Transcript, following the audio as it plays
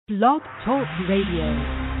Blog Talk Radio.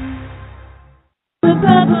 The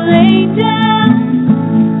purple angel,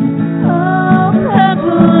 oh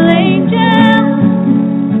purple angel,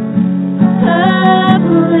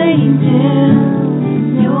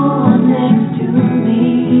 you're next to me.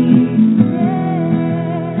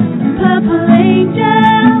 Purple angel,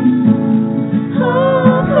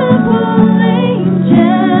 oh purple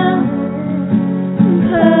angel,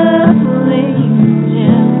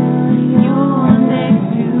 you're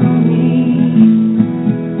next to me.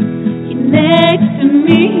 You're next to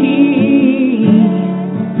me.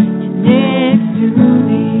 You're next to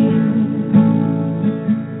me.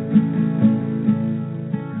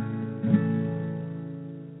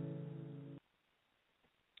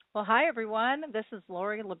 Well, hi, everyone. This is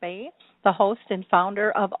Lori LeBay, the host and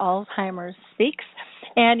founder of Alzheimer's Speaks,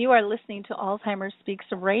 and you are listening to Alzheimer's Speaks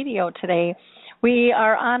Radio today. We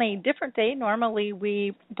are on a different day. Normally,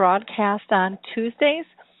 we broadcast on Tuesdays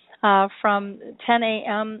from 10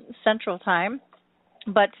 a.m. Central Time,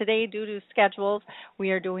 but today, due to schedules,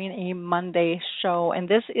 we are doing a Monday show, and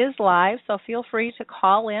this is live, so feel free to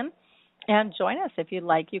call in and join us if you'd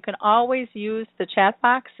like. You can always use the chat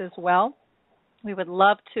box as well. We would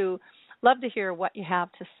love to hear what you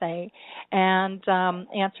have to say and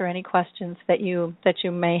answer any questions that you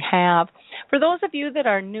may have. For those of you that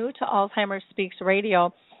are new to Alzheimer's Speaks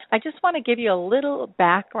Radio, I just want to give you a little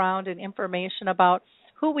background and information about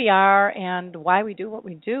who we are and why we do what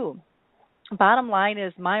we do. Bottom line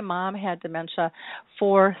is my mom had dementia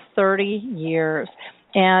for 30 years,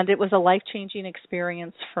 and it was a life-changing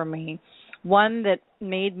experience for me, one that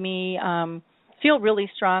made me feel really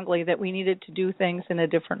strongly that we needed to do things in a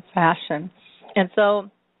different fashion. And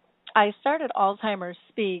so I started Alzheimer's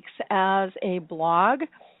Speaks as a blog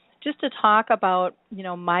just to talk about,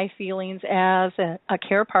 my feelings as a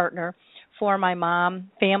care partner for my mom,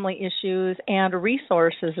 family issues, and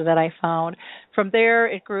resources that I found. From there,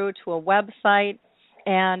 it grew to a website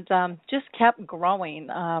and just kept growing.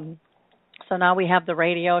 So now we have the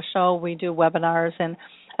radio show, we do webinars, and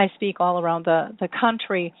I speak all around the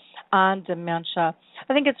country on dementia.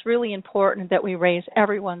 I think it's really important that we raise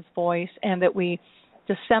everyone's voice and that we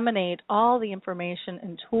disseminate all the information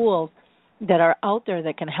and tools that are out there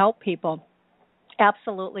that can help people.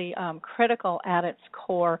 Absolutely critical at its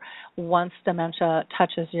core once dementia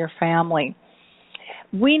touches your family.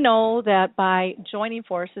 We know that by joining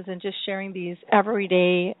forces and just sharing these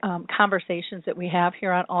everyday conversations that we have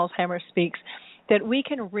here on Alzheimer's Speaks, that we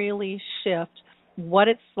can really shift what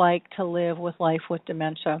it's like to live with life with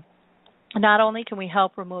dementia. Not only can we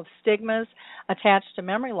help remove stigmas attached to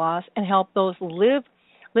memory loss and help those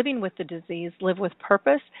living with the disease live with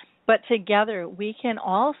purpose, but together we can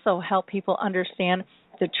also help people understand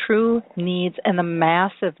the true needs and the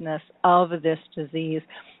massiveness of this disease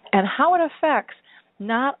and how it affects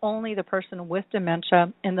not only the person with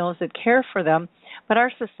dementia and those that care for them, but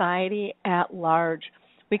our society at large.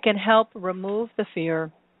 We can help remove the fear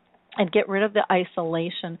and get rid of the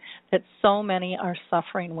isolation that so many are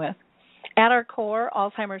suffering with. At our core,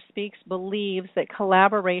 Alzheimer's Speaks believes that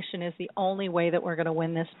collaboration is the only way that we're going to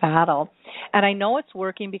win this battle. And I know it's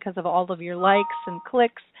working because of all of your likes and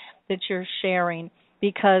clicks that you're sharing.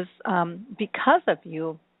 Because of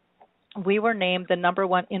you, we were named the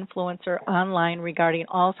 #1 influencer online regarding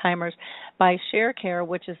Alzheimer's by ShareCare,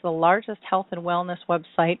 which is the largest health and wellness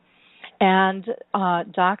website, and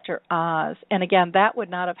Dr. Oz. And again, that would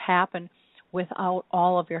not have happened without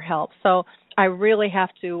all of your help. So I really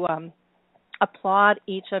have to applaud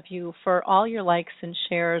each of you for all your likes and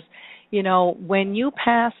shares. When you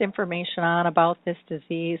pass information on about this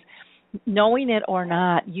disease, knowing it or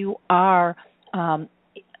not, you are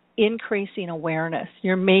increasing awareness.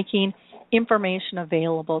 You're making information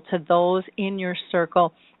available to those in your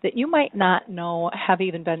circle that you might not know have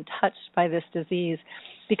even been touched by this disease,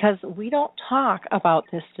 because we don't talk about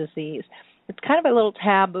this disease. It's kind of a little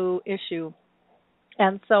taboo issue.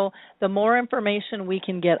 And so the more information we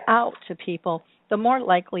can get out to people, the more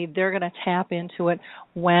likely they're going to tap into it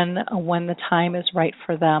when the time is right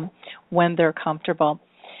for them, when they're comfortable.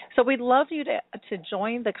 So we'd love you to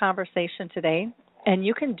join the conversation today, and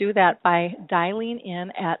you can do that by dialing in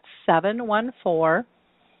at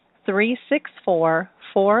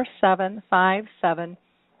 714-364-4757.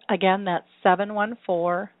 Again, that's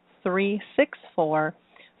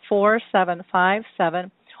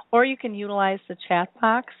 714-364-4757. Or you can utilize the chat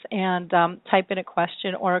box and type in a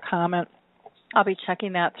question or a comment. I'll be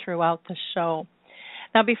checking that throughout the show.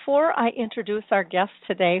 Now, before I introduce our guests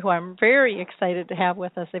today, who I'm very excited to have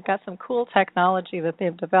with us, they've got some cool technology that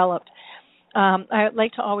they've developed. I'd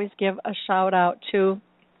like to always give a shout out to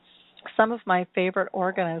some of my favorite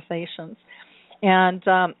organizations. And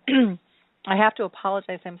I have to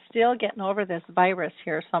apologize. I'm still getting over this virus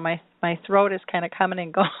here, so my throat is kind of coming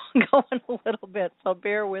and going a little bit, so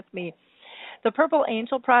bear with me. The Purple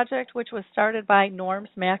Angel Project, which was started by Norms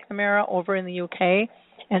McNamara over in the UK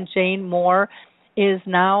and Jane Moore, is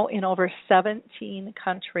now in over 17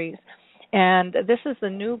 countries. And this is the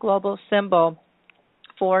new global symbol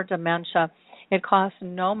for dementia. It costs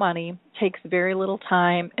no money, takes very little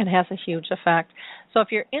time, and has a huge effect. So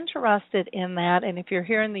if you're interested in that, and if you're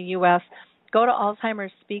here in the U.S., go to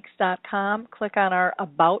alzheimersspeaks.com, click on our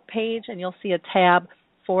About page, and you'll see a tab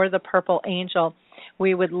for the Purple Angel.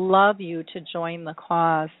 We would love you to join the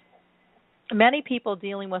cause. Many people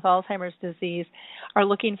dealing with Alzheimer's disease are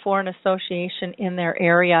looking for an association in their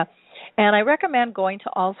area, and I recommend going to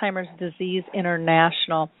Alzheimer's Disease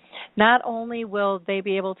International. Not only will they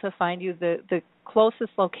be able to find you the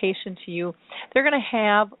closest location to you, they're going to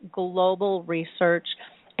have global research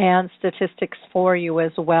and statistics for you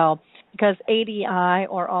as well, because ADI,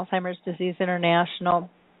 or Alzheimer's Disease International,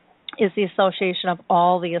 is the association of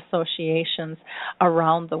all the associations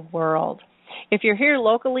around the world. If you're here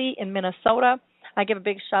locally in Minnesota, I give a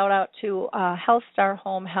big shout out to Health Star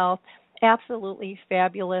Home Health, absolutely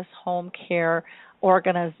fabulous home care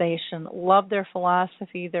organization. Love their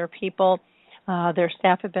philosophy, their people, their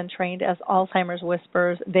staff have been trained as Alzheimer's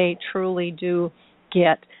Whisperers. They truly do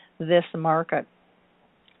get this market.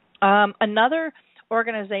 Another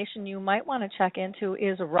organization you might want to check into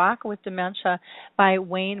is Rock with Dementia by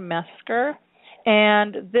Wayne Mesker.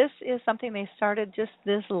 And this is something they started just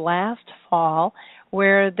this last fall,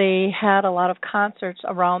 where they had a lot of concerts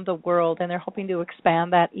around the world, and they're hoping to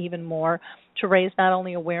expand that even more to raise not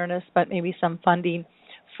only awareness but maybe some funding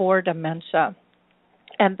for dementia.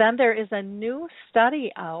 And then there is a new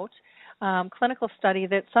study out, clinical study,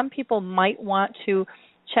 that some people might want to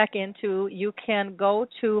check into. You can go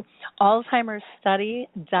to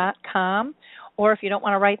alzheimersstudy.com, or if you don't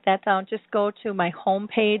want to write that down, just go to my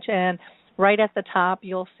homepage, and right at the top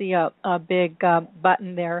you'll see a big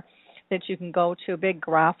button there that you can go to, a big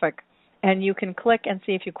graphic, and you can click and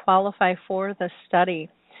see if you qualify for the study.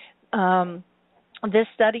 This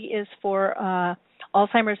study is for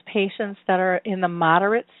Alzheimer's patients that are in the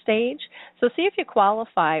moderate stage. So see if you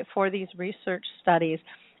qualify for these research studies.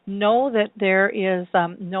 Know that there is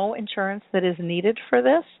no insurance that is needed for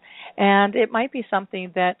this, and it might be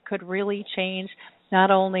something that could really change not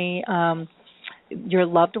only your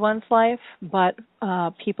loved one's life, but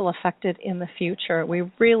people affected in the future. We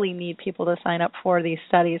really need people to sign up for these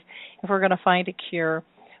studies if we're going to find a cure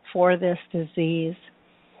for this disease.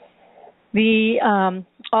 The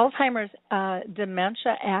Alzheimer's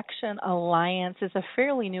Dementia Action Alliance is a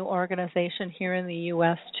fairly new organization here in the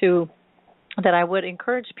U.S. too, that I would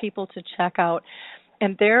encourage people to check out.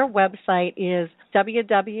 And their website is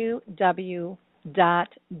www.daa,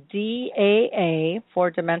 for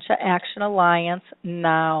Dementia Action Alliance,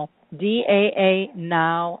 now,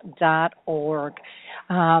 daanow.org.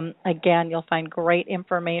 Again, you'll find great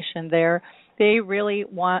information there. They really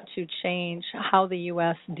want to change how the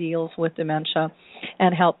U.S. deals with dementia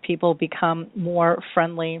and help people become more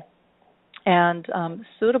friendly and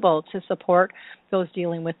suitable to support those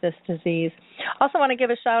dealing with this disease. Also want to give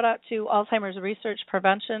a shout out to Alzheimer's Research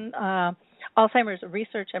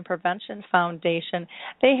and Prevention Foundation.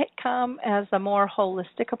 They come as a more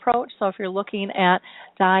holistic approach. So if you're looking at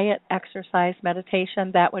diet, exercise,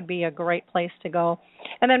 meditation, that would be a great place to go.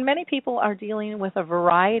 And then many people are dealing with a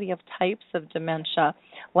variety of types of dementia.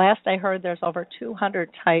 Last I heard, there's over 200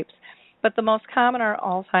 types, but the most common are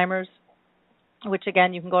Alzheimer's, which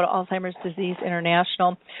again, you can go to Alzheimer's Disease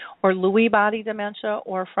International, or Lewy body dementia,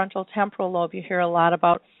 or frontal temporal lobe. You hear a lot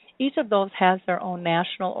about. Each of those has their own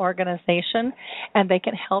national organization, and they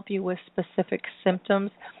can help you with specific symptoms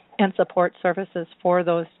and support services for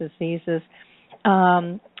those diseases.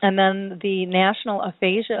 And then the National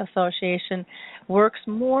Aphasia Association works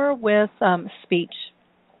more with speech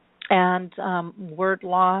and word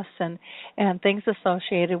loss and things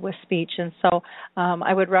associated with speech. And so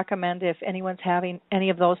I would recommend, if anyone's having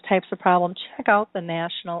any of those types of problems, check out the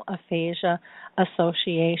National Aphasia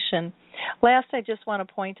Association. Last, I just want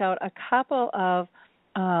to point out a couple of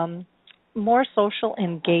more social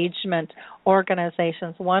engagement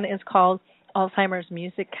organizations. One is called Alzheimer's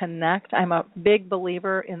Music Connect. I'm a big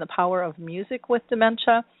believer in the power of music with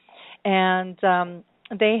dementia, and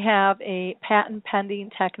they have a patent-pending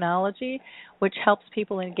technology which helps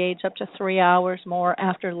people engage up to 3 hours more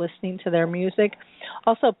after listening to their music.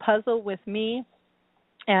 Also, Puzzle with Me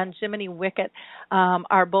and Jiminy Wicket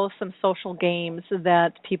are both some social games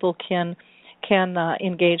that people can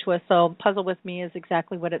engage with. So Puzzle with Me is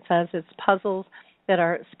exactly what it says. It's puzzles that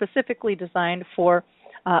are specifically designed for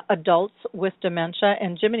adults with dementia.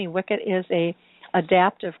 And Jiminy Wicket is a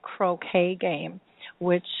adaptive croquet game,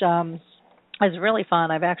 which is really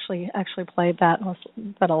fun. I've actually played that.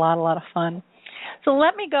 It's been a lot of fun. So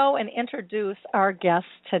let me go and introduce our guests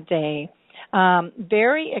today.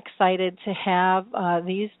 Very excited to have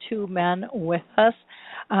these two men with us.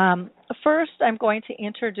 First, I'm going to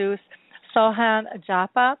introduce Sohan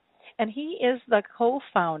Japa, and he is the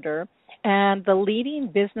co-founder and the leading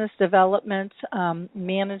business development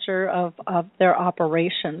manager of their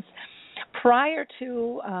operations. Prior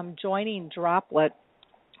to joining Droplet,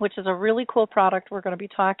 which is a really cool product we're going to be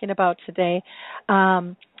talking about today,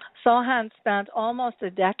 Sohan spent almost a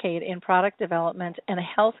decade in product development and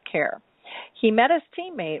healthcare. He met his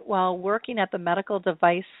teammate while working at the medical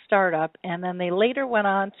device startup, and then they later went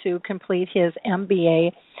on to complete his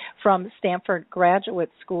MBA from Stanford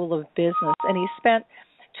Graduate School of Business. And he spent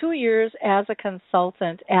 2 years as a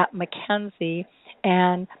consultant at McKinsey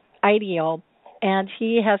and IDEO, and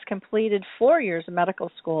he has completed 4 years of medical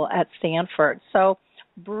school at Stanford. So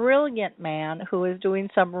brilliant man who is doing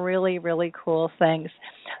some really, really cool things.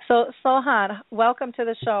 So, Sohan, welcome to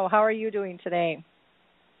the show. How are you doing today?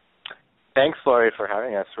 Thanks, Lori, for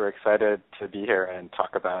having us. We're excited to be here and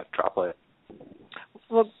talk about Droplet.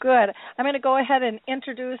 Well, good. I'm going to go ahead and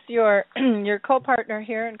introduce your co-partner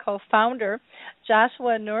here and co-founder,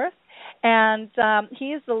 Joshua North, and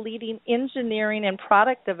he is the leading engineering and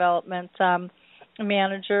product development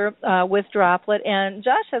manager with Droplet. And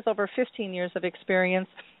Josh has over 15 years of experience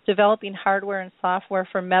developing hardware and software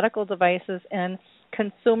for medical devices and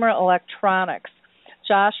consumer electronics.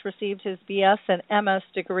 Josh received his BS and MS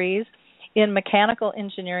degrees in mechanical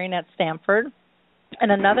engineering at Stanford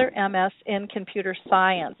and another MS in computer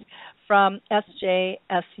science from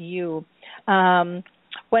SJSU.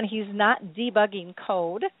 When he's not debugging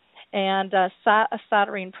code and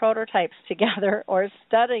soldering prototypes together or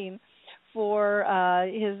studying for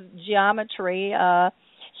his geometry,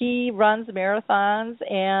 he runs marathons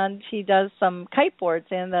and he does some kiteboards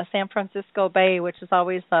in the San Francisco Bay, which is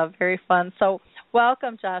always very fun. So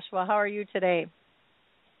welcome, Joshua. How are you today?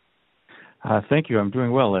 Thank you. I'm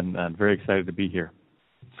doing well and very excited to be here.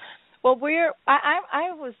 Well,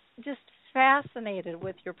 I was just fascinated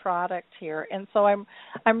with your product here, and so I'm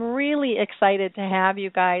really excited to have you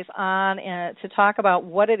guys on and to talk about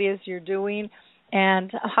what it is you're doing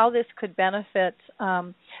and how this could benefit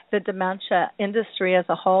the dementia industry as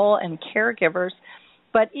a whole and caregivers.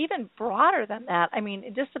 But even broader than that, I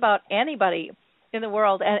mean, just about anybody in the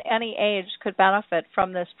world at any age could benefit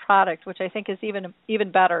from this product, which I think is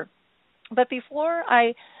even better. But before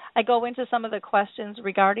I go into some of the questions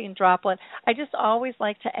regarding Droplet, I just always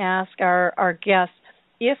like to ask our guests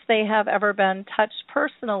if they have ever been touched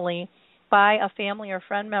personally by a family or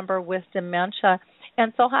friend member with dementia.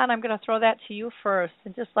 And Sohan, I'm going to throw that to you first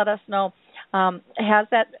and just let us know, has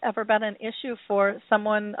that ever been an issue for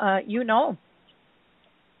someone you know?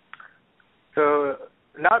 So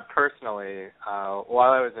not personally.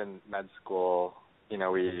 While I was in med school,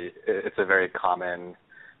 it's a very common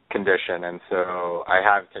condition, and so I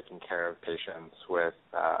have taken care of patients with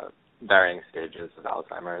varying stages of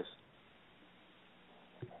Alzheimer's.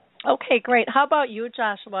 Okay, great. How about you,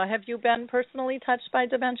 Joshua? Have you been personally touched by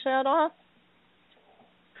dementia at all?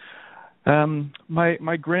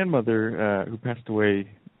 My grandmother, who passed away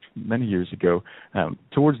many years ago,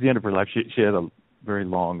 towards the end of her life, she had a very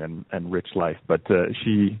long and rich life, but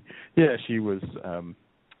she was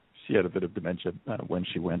she had a bit of dementia when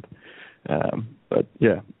she went. But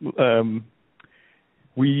yeah,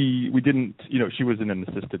 we didn't, she was in an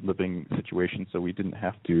assisted living situation, so we didn't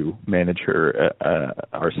have to manage her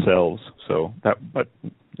ourselves. So but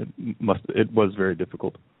it was very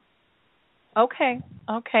difficult. Okay.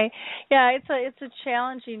 Yeah, it's a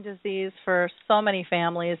challenging disease for so many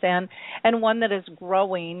families and one that is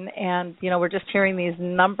growing, and we're just hearing these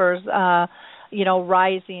numbers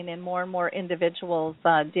rising and more individuals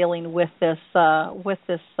dealing with this with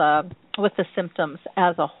the symptoms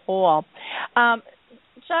as a whole.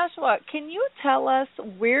 Joshua, can you tell us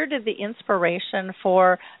where did the inspiration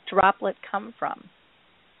for Droplet come from?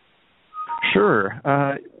 Sure.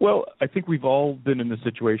 Well, I think we've all been in the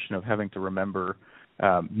situation of having to remember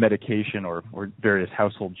medication or various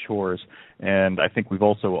household chores, and I think we've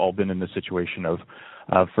also all been in the situation of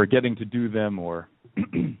forgetting to do them or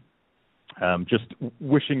just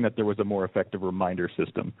wishing that there was a more effective reminder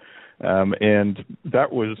system. And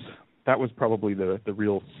that was probably the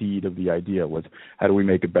real seed of the idea, was how do we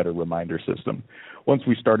make a better reminder system? Once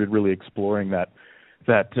we started really exploring that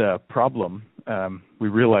problem, we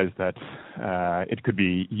realized that it could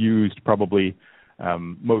be used probably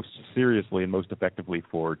most seriously and most effectively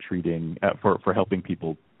for treating, for helping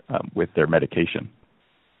people with their medication.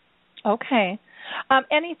 Okay.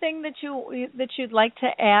 Anything that you'd like to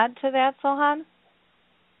add to that, Sohan?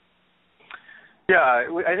 Yeah,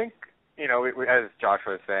 I think, we, as Josh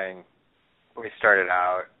was saying, we started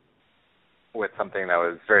out with something that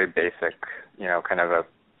was very basic, kind of a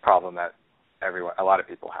problem that a lot of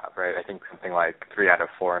people have, right? I think something like 3 out of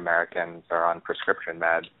 4 Americans are on prescription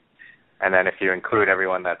meds. And then if you include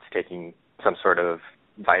everyone that's taking some sort of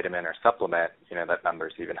vitamin or supplement, that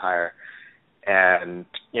number's even higher. And,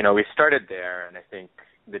 we started there, and I think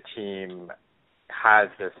the team has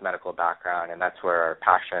this medical background, and that's where our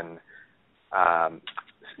passion,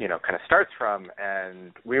 kind of starts from.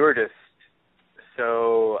 And we were just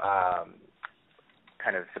so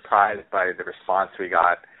kind of surprised by the response we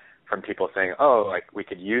got from people saying, we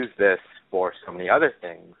could use this for so many other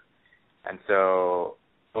things. And so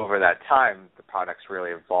over that time, the products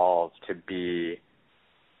really evolved to be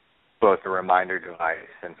both a reminder device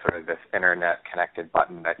and sort of this internet-connected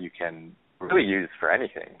button that you can really use for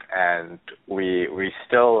anything. And we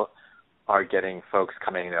still are getting folks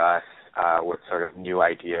coming to us with sort of new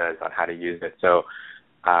ideas on how to use it. So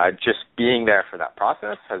just being there for that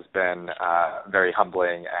process has been very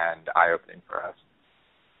humbling and eye-opening for us.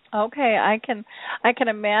 Okay, I can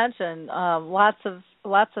imagine lots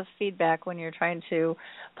of feedback when you're trying to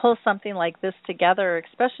pull something like this together,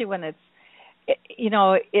 especially when it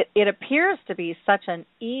appears to be such an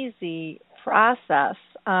easy process.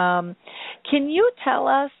 Can you tell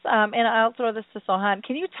us, and I'll throw this to Sohan,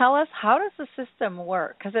 can you tell us how does the system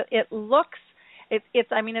work? Because it looks,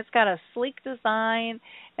 it's got a sleek design,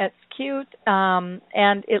 it's cute,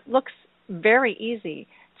 and it looks very easy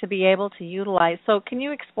to be able to utilize. So can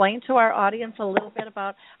you explain to our audience a little bit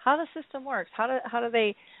about how the system works? How do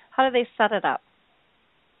they set it up?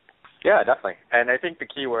 Yeah, definitely. And I think the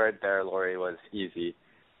key word there, Lori, was easy.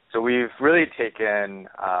 So we've really taken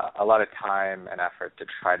a lot of time and effort to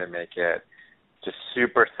try to make it just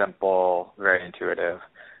super simple, very intuitive.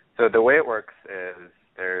 So the way it works is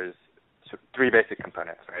there's 3 basic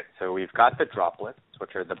components, right? So we've got the droplets,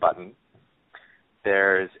 which are the button.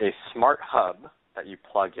 There's a smart hub that you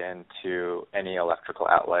plug into any electrical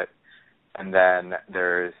outlet. And then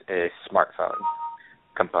there's a smartphone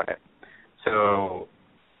component. So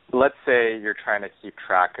let's say you're trying to keep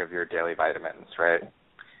track of your daily vitamins, right?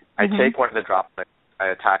 I take one of the droplets, I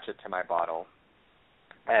attach it to my bottle,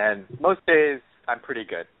 and most days I'm pretty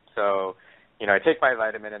good. So, I take my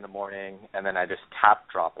vitamin in the morning, and then I just tap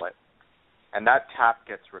droplet, and that tap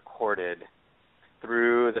gets recorded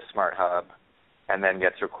through the Smart Hub and then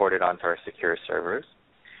gets recorded onto our secure servers.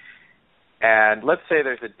 And let's say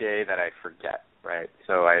there's a day that I forget, right?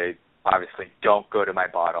 So I obviously don't go to my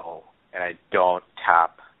bottle, and I don't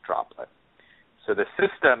tap droplet. So the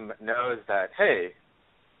system knows that, hey,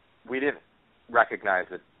 we didn't recognize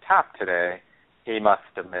the tap today. He must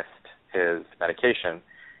have missed his medication.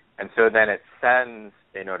 And so then it sends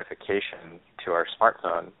a notification to our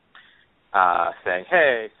smartphone saying,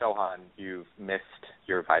 hey, Sohan, you've missed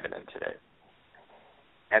your vitamin today.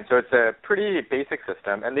 And so it's a pretty basic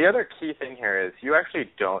system. And the other key thing here is you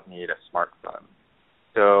actually don't need a smartphone.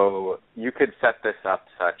 So you could set this up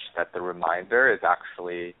such that the reminder is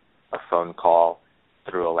actually a phone call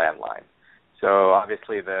through a landline. So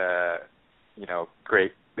obviously the,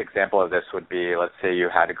 great example of this would be, let's say you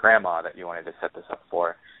had a grandma that you wanted to set this up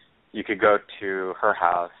for. You could go to her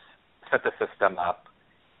house, set the system up,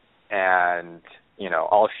 and,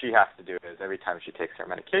 all she has to do is every time she takes her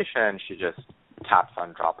medication, she just taps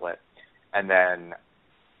on droplet. And then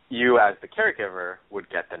you as the caregiver would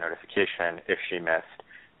get the notification if she missed.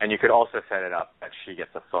 And you could also set it up that she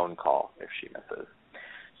gets a phone call if she misses.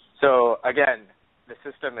 So again, the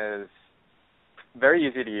system is very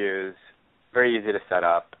easy to use, very easy to set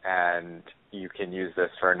up, and you can use this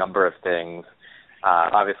for a number of things.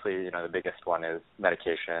 Obviously, the biggest one is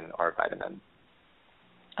medication or vitamin.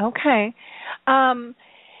 Okay.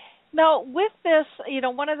 Now, with this,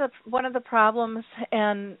 one of the problems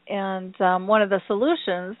and one of the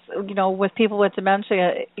solutions, with people with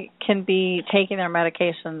dementia, can be taking their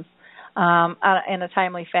medications in a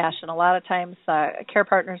timely fashion. A lot of times, care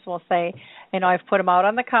partners will say, I've put them out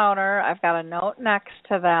on the counter. I've got a note next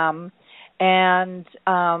to them, and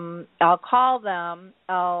I'll call them.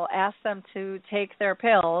 I'll ask them to take their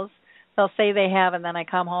pills. They'll say they have, and then I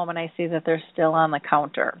come home and I see that they're still on the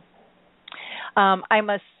counter. I'm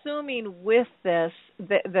assuming with this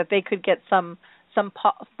that they could get some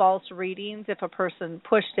false readings if a person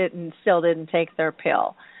pushed it and still didn't take their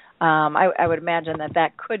pill. I would imagine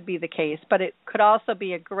that could be the case, but it could also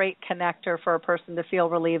be a great connector for a person to feel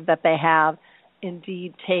relieved that they have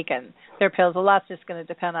indeed taken their pills. A lot's just going to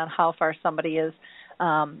depend on how far somebody is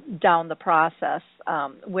down the process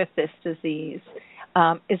with this disease.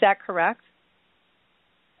 Is that correct?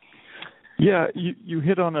 Yeah, you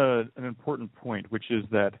hit on an important point, which is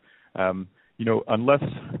that unless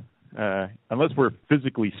we're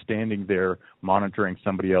physically standing there monitoring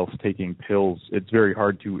somebody else taking pills, it's very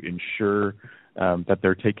hard to ensure that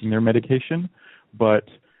they're taking their medication. But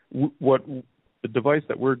what the device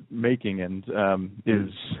that we're making is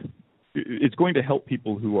it's going to help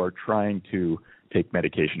people who are trying to take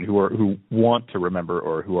medication, who want to remember,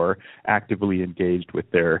 or who are actively engaged with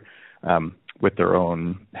their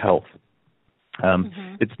own health.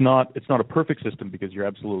 It's not a perfect system, because you're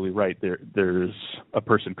absolutely right. There's a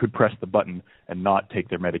person could press the button and not take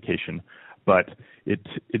their medication, but it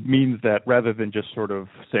means that rather than just sort of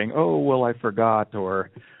saying, "Oh, well, I forgot," or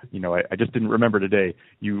I just didn't remember today,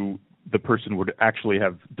 the person would actually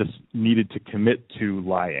have just needed to commit to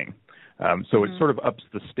lying. So it sort of ups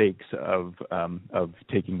the stakes of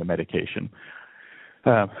taking the medication.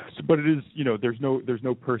 But it is, there's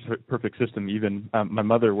no perfect system. Even my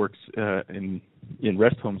mother works in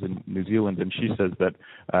rest homes in New Zealand, and she says that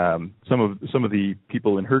some of the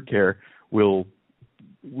people in her care will,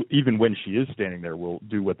 even when she is standing there, will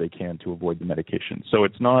do what they can to avoid the medication. So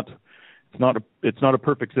it's not a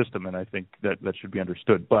perfect system, and I think that should be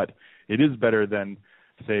understood. But it is better than,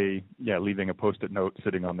 say, leaving a Post-it note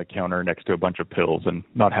sitting on the counter next to a bunch of pills and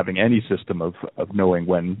not having any system of knowing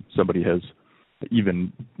when somebody has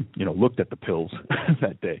even looked at the pills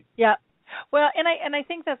that day. Yeah. Well, and I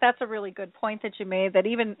think that that's a really good point that you made, that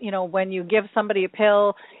even when you give somebody a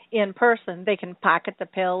pill in person, they can pocket the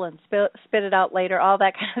pill and spit it out later. All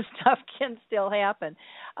that kind of stuff can still happen.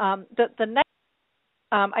 The next,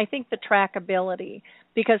 I think, the trackability,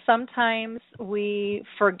 because sometimes we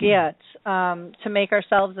forget to make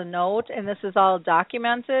ourselves a note, and this is all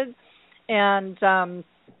documented, and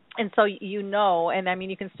so and I mean,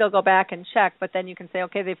 you can still go back and check, but then you can say,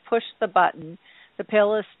 okay, they've pushed the button, the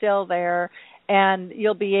pill is still there, and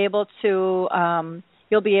you'll be able to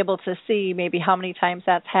see maybe how many times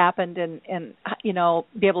that's happened, and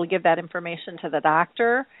be able to give that information to the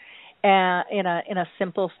doctor in a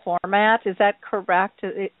simple format. Is that correct?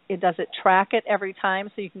 Does it track it every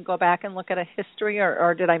time, so you can go back and look at a history,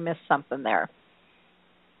 or did I miss something there?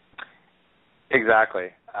 Exactly.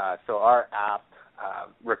 So our app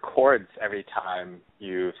records every time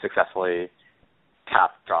you successfully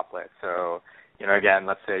tap Droplet. So, again,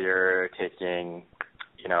 let's say you're taking,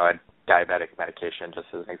 a diabetic medication, just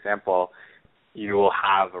as an example, you will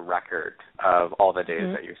have a record of all the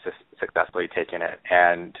days that you've successfully taken it.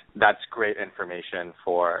 And that's great information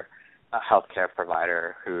for a healthcare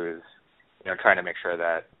provider who's, trying to make sure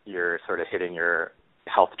that you're sort of hitting your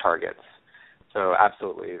health targets. So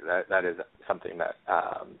absolutely, that is something that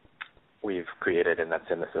we've created and that's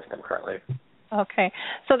in the system currently. Okay,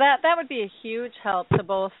 so that would be a huge help to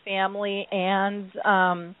both family and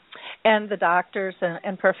the doctors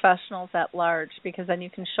and professionals at large, because then you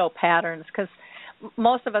can show patterns. Because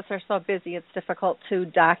most of us are so busy, it's difficult to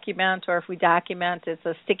document, or if we document, it's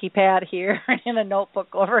a sticky pad here and a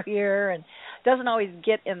notebook over here, and doesn't always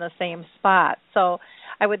get in the same spot. So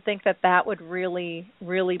I would think that would really,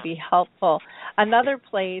 really be helpful. Another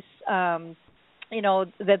place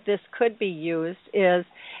that this could be used is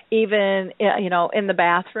even, in the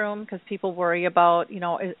bathroom, because people worry about,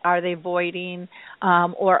 are they voiding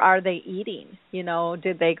or are they eating?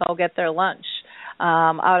 Did they go get their lunch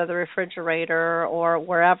out of the refrigerator or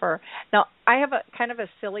wherever? Now, I have a kind of a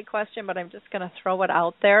silly question, but I'm just going to throw it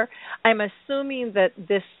out there. I'm assuming that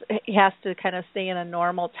this has to kind of stay in a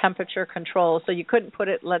normal temperature control, so you couldn't put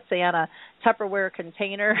it, let's say, on a Tupperware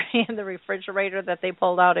container in the refrigerator that they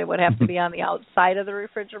pulled out. It would have to be on the outside of the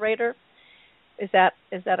refrigerator. Is that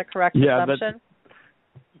a correct assumption?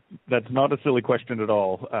 That's not a silly question at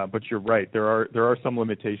all, but you're right. There are some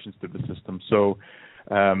limitations to the system. So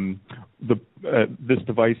this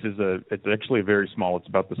device it's actually very small. It's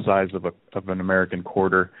about the size of an American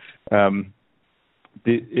quarter.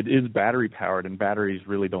 It is battery powered, and batteries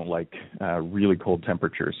really don't like really cold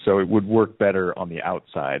temperatures. So it would work better on the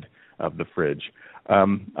outside of the fridge.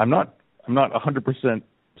 I'm not 100%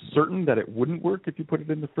 certain that it wouldn't work if you put it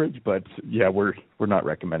in the fridge, but yeah, we're not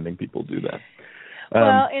recommending people do that.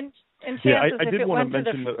 Well, in chances, I did want to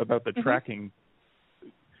mention about the tracking.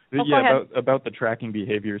 About the tracking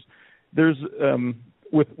behaviors. There's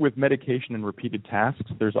with medication and repeated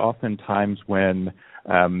tasks, there's often times when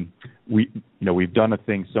we've done a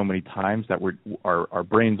thing so many times that our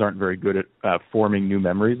brains aren't very good at forming new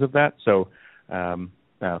memories of that. So,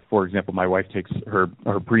 for example, my wife takes her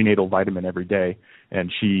prenatal vitamin every day,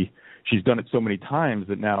 and she she's done it so many times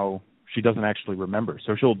that now she doesn't actually remember.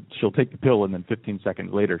 So she'll take the pill, and then 15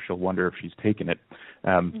 seconds later she'll wonder if she's taken it.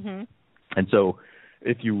 And so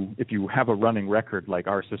if you have a running record like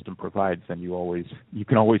our system provides, then you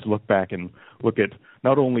can always look back and look at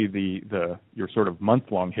not only your sort of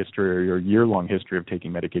month-long history or your year-long history of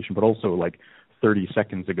taking medication, but also like 30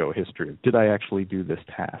 seconds ago history of, did I actually do this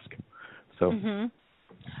task? So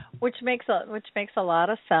which makes a lot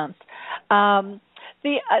of sense.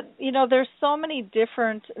 There's so many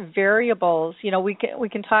different variables. We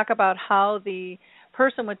can talk about how the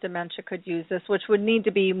person with dementia could use this, which would need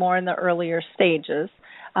to be more in the earlier stages,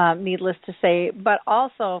 needless to say, but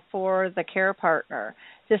also for the care partner,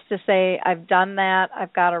 just to say, I've done that,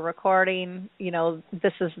 I've got a recording,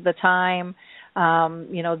 this is the time,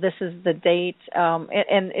 this is the date,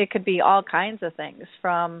 and it could be all kinds of things,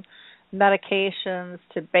 from medications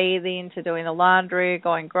to bathing to doing the laundry,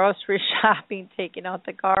 going grocery shopping, taking out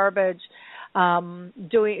the garbage,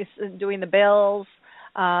 doing the bills.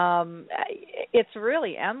 It's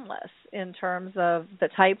really endless in terms of the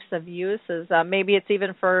types of uses. Maybe it's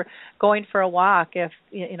even for going for a walk, if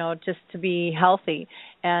just to be healthy,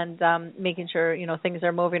 and making sure things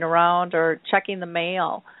are moving around, or checking the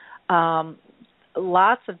mail.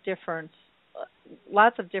 Lots of different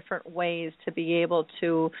ways to be able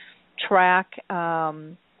to track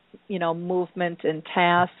movement and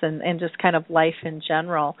tasks and just kind of life in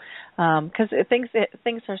general, because things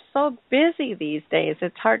are so busy these days.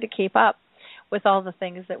 It's hard to keep up with all the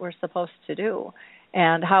things that we're supposed to do,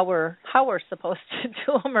 and how we're supposed to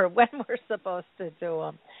do them, or when we're supposed to do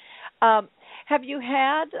them. Have you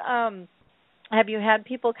had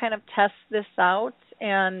people kind of test this out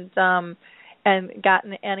and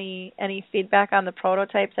gotten any feedback on the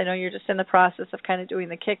prototypes? I know you're just in the process of kind of doing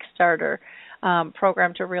the Kickstarter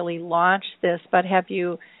program to really launch this, but have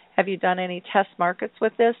you done any test markets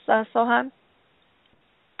with this, Sohan?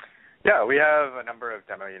 Yeah, we have a number of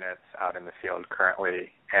demo units out in the field currently,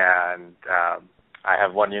 and I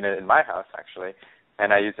have one unit in my house actually,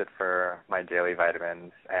 and I use it for my daily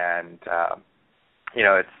vitamins. And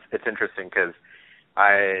it's interesting because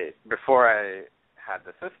before I had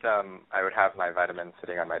the system, I would have my vitamins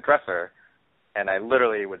sitting on my dresser, and I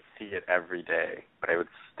literally would see it every day, but I would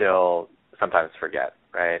still sometimes forget,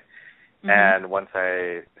 right? And once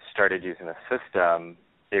I started using the system,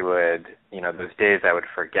 it would, those days I would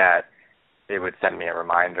forget, it would send me a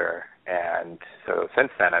reminder. And so since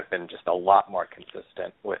then, I've been just a lot more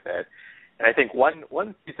consistent with it. And I think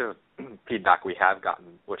one piece of feedback we have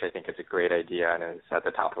gotten, which I think is a great idea and is at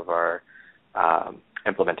the top of our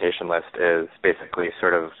implementation list, is basically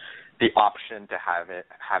sort of the option to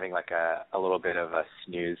having like a little bit of a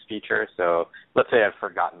snooze feature. So let's say I've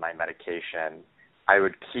forgotten my medication, I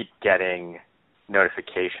would keep getting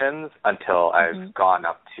notifications until I've gone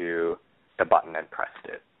up to the button and pressed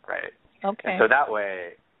it, right? Okay. And so that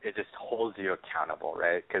way it just holds you accountable,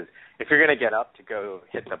 right? Because if you're going to get up to go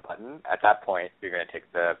hit the button, at that point you're going to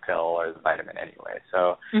take the pill or the vitamin anyway.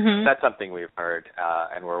 So that's something we've heard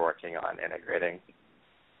and we're working on integrating.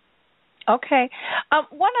 Okay.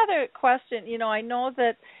 One other question. I know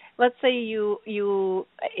that, let's say you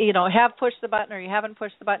have pushed the button or you haven't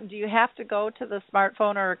pushed the button. Do you have to go to the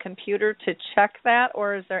smartphone or a computer to check that,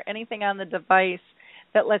 or is there anything on the device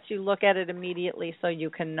that lets you look at it immediately so you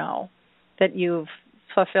can know that you've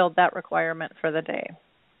fulfilled that requirement for the day?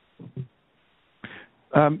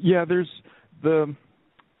 There's the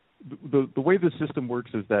way the system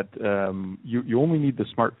works is that you only need the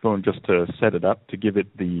smartphone just to set it up, to give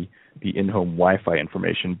it the in-home Wi-Fi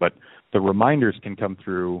information, but the reminders can come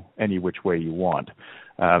through any which way you want.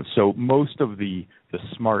 So most of the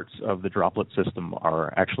smarts of the droplet system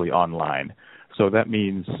are actually online. So that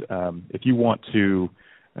means if you want to,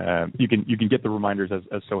 you can get the reminders,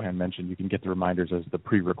 as Sohan mentioned, you can get the reminders as the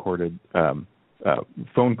pre-recorded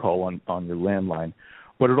phone call on your landline.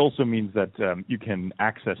 But it also means that you can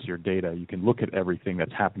access your data. You can look at everything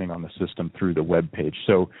that's happening on the system through the web page.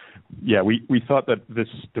 So, we thought that this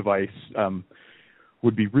device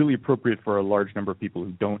would be really appropriate for a large number of people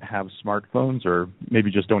who don't have smartphones, or maybe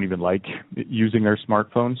just don't even like using their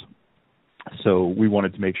smartphones. So we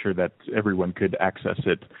wanted to make sure that everyone could access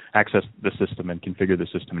the system and configure the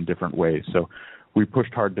system in different ways. So we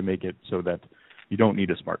pushed hard to make it so that you don't need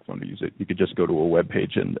a smartphone to use it. You could just go to a web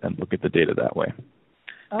page and look at the data that way.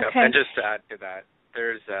 Okay. Yep. And just to add to that,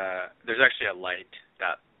 there's actually a light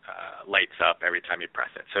that lights up every time you press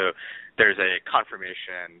it. So there's a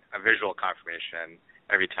visual confirmation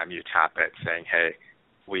every time you tap it, saying, "Hey,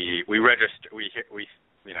 we register, we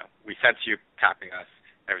sense you tapping us.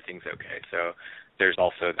 Everything's okay." So there's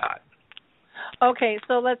also that. Okay,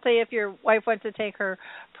 so let's say if your wife went to take her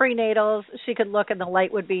prenatals, she could look and the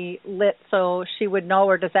light would be lit so she would know,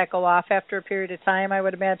 or does that go off after a period of time, I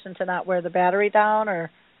would imagine, to not wear the battery down,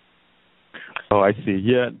 or? Oh, I see.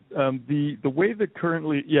 Yeah, the way that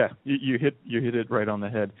currently, yeah, you hit it right on the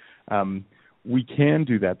head. We can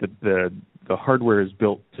do that. The hardware is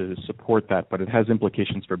built to support that, but it has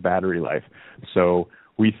implications for battery life. So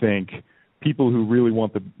we think people who really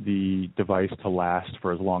want the device to last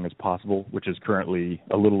for as long as possible, which is currently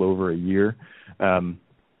a little over a year,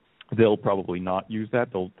 they'll probably not use that.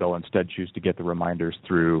 They'll instead choose to get the reminders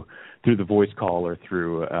through the voice call or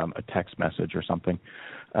through a text message or something.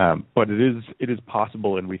 But it is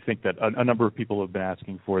possible, and we think that a number of people have been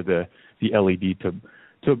asking for the LED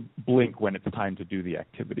to blink when it's time to do the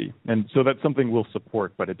activity. And so that's something we'll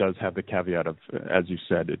support, but it does have the caveat of, as you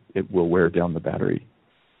said, it will wear down the battery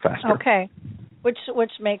faster. Okay, which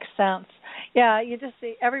makes sense. Yeah, you just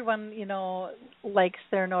see everyone, likes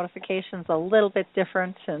their notifications a little bit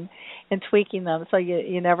different and tweaking them, so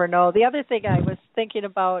you never know. The other thing I was thinking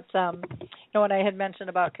about, when I had mentioned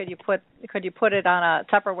about could you put it on a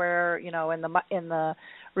Tupperware, in the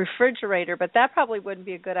refrigerator, but that probably wouldn't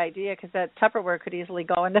be a good idea because that Tupperware could easily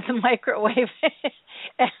go into the microwave,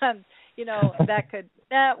 and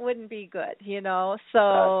that wouldn't be good, so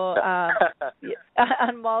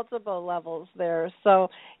on multiple levels there. So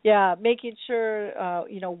yeah, making sure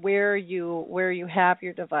where you have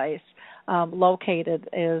your device located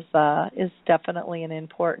is definitely an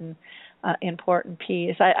important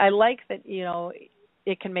piece. I like that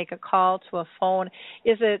it can make a call to a phone.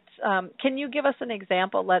 Is it? Can you give us an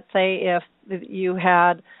example? Let's say if you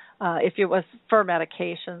had, if it was for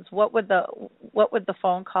medications, what would the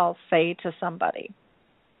phone call say to somebody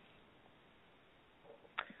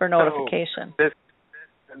for notification? So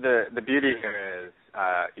the beauty here is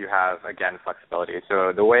you have, again, flexibility.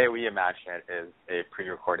 So the way we imagine it is a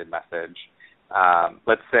pre-recorded message.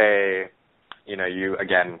 Let's say, you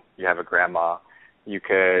have a grandma. You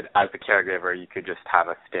could, as the caregiver, you could just have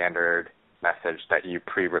a standard message that you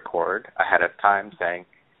pre-record ahead of time saying,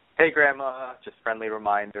 "Hey, Grandma, just friendly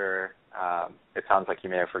reminder. It sounds like you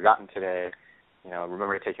may have forgotten today.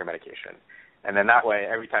 Remember to take your medication." And then that way,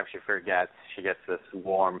 every time she forgets, she gets this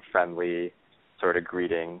warm, friendly sort of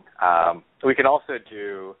greeting. We could also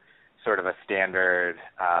do sort of a standard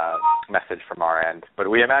message from our end,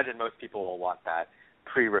 but we imagine most people will want that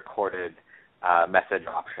pre-recorded message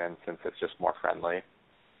option since it's just more friendly.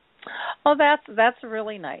 Oh, that's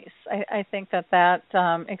really nice. I think that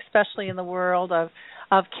especially in the world of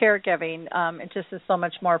caregiving, it just is so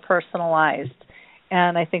much more personalized,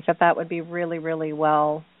 and I think that would be really, really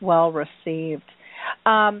well received.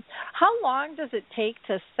 How long does it take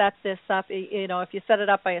to set this up? If you set it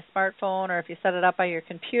up by a smartphone or if you set it up by your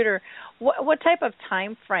computer, what type of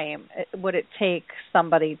time frame would it take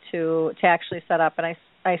somebody to actually set up? And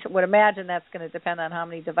I would imagine that's going to depend on how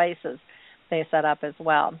many devices they set up as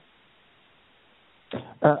well.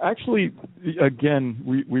 Actually,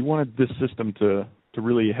 again, we wanted this system to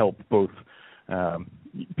really help both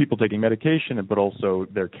people taking medication, but also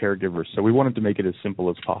their caregivers. So we wanted to make it as simple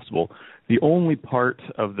as possible. The only part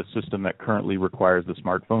of the system that currently requires the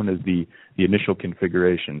smartphone is the initial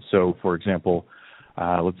configuration. So, for example,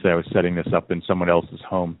 let's say I was setting this up in someone else's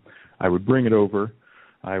home. I would bring it over.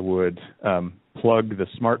 I would plug the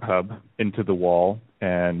smart hub into the wall,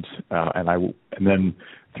 and then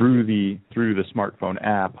through the smartphone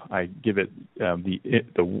app, I give it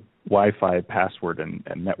the Wi-Fi password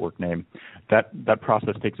and network name. That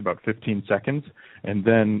process takes about 15 seconds, and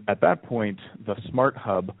then at that point, the smart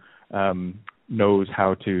hub knows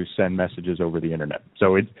how to send messages over the internet.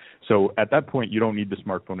 So at that point, you don't need the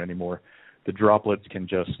smartphone anymore. The droplets can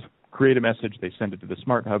just create a message, they send it to the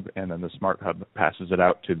smart hub, and then the smart hub passes it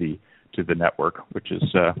out to the network, which is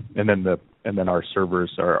and then our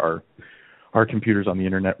servers, our computers on the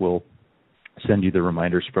internet will send you the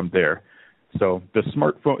reminders from there. So the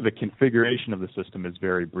smartphone, the configuration of the system is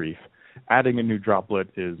very brief. Adding a new droplet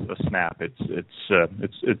is a snap.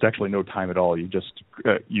 It's actually no time at all.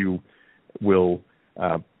 You will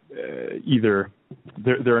either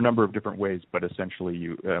there are a number of different ways, but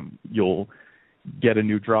essentially you'll get a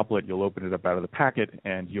new droplet, you'll open it up out of the packet,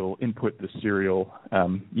 and you'll input the serial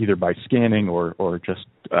either by scanning or just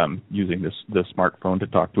using the smartphone to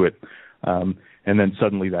talk to it. And then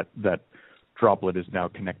suddenly that droplet is now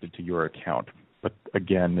connected to your account. But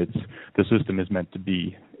again, the system is meant to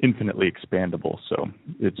be infinitely expandable, so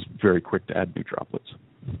it's very quick to add new droplets.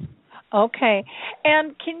 Okay.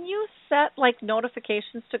 And can you set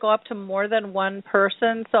notifications to go up to more than one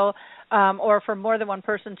person? So, or for more than one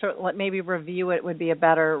person to maybe review it would be a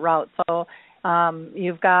better route. So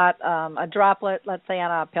You've got a droplet, let's say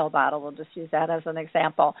on a pill bottle. We'll just use that as an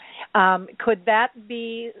example. Could that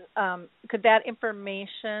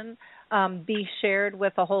information be shared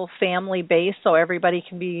with a whole family base so everybody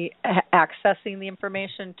can be accessing the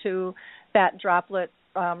information to that droplet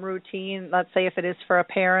routine? Let's say if it is for a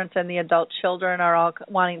parent and the adult children are all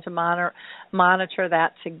wanting to monitor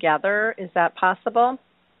that together. Is that possible?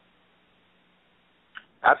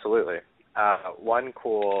 Absolutely. One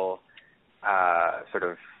cool sort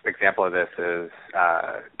of example of this is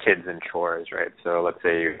kids and chores, right? So let's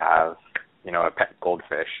say you have, a pet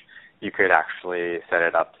goldfish. You could actually set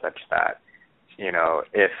it up such that,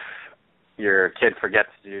 if your kid forgets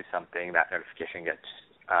to do something, that notification gets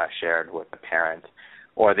shared with the parent.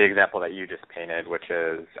 Or the example that you just painted, which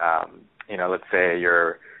is, let's say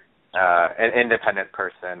you're an independent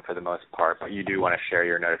person for the most part, but you do want to share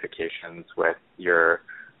your notifications with your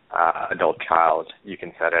adult child. You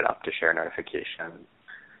can set it up to share notifications.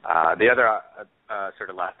 The other sort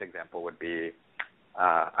of last example would be,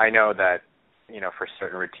 I know that, for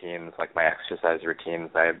certain routines, like my exercise routines,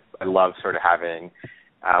 I love sort of having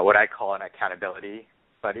what I call an accountability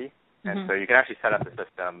buddy. And so you can actually set up the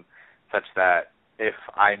system such that if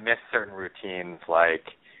I miss certain routines, like,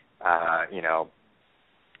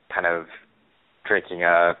 kind of drinking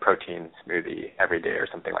a protein smoothie every day or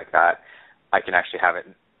something like that, I can actually have it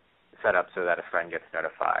set up so that a friend gets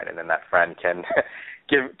notified, and then that friend can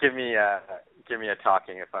give me a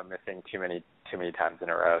talking if I'm missing too many times in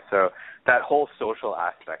a row. So that whole social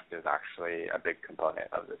aspect is actually a big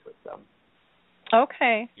component of the system.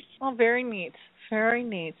 Okay. Well, very neat. Very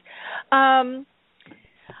neat.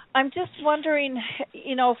 I'm just wondering,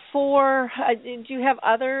 do you have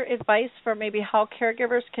other advice for maybe how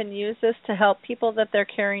caregivers can use this to help people that they're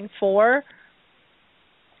caring for?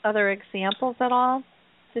 Other examples at all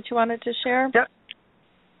that you wanted to share? Yeah.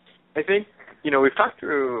 I think, we've talked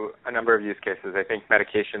through a number of use cases. I think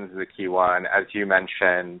medications is a key one. As you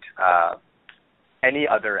mentioned, any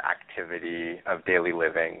other activity of daily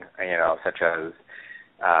living, such as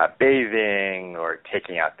bathing or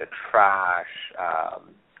taking out the trash,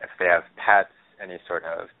 if they have pets, any sort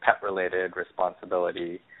of pet-related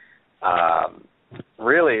responsibility.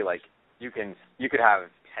 Really, like, you could have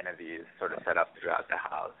 10 of these sort of set up throughout the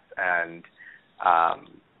house, and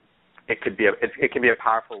it can be a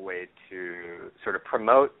powerful way to sort of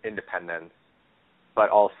promote independence, but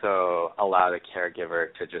also allow the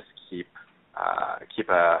caregiver to just keep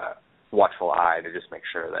a watchful eye to just make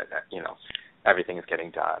sure that everything is getting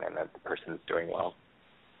done and that the person's doing well.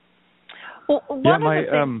 Well, go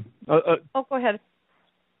ahead.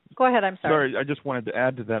 Go ahead. I'm sorry. Sorry, I just wanted to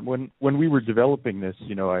add to that. When we were developing this,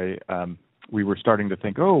 we were starting to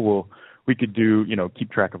think, we could do,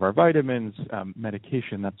 keep track of our vitamins,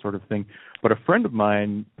 medication, that sort of thing. But a friend of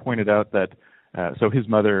mine pointed out that, so his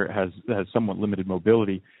mother has somewhat limited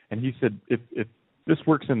mobility, and he said if this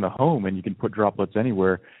works in the home and you can put droplets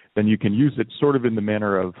anywhere, then you can use it sort of in the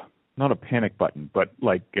manner of not a panic button, but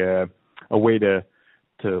like a way to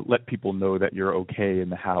let people know that you're okay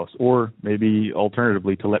in the house, or maybe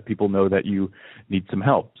alternatively to let people know that you need some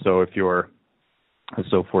help. So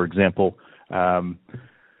for example,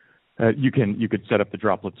 you could set up the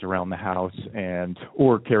droplets around the house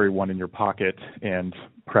or carry one in your pocket and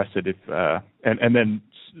press it and then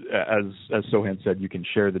as Sohan said, you can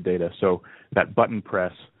share the data. So that button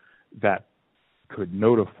press that could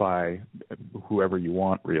notify whoever you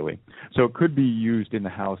want, really. So it could be used in the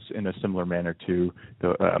house in a similar manner to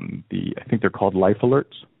the I think they're called life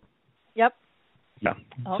alerts. Yep. Yeah.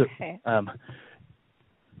 Okay. So,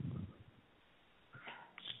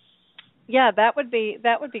 yeah, that would be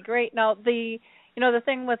great. Now the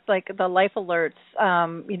thing with like the life alerts,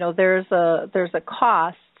 there's a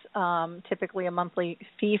cost, typically a monthly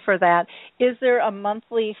fee for that. Is there a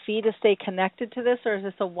monthly fee to stay connected to this, or is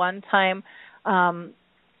this a one-time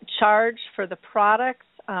charge for the products?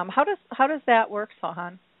 How does that work,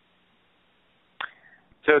 Sohan?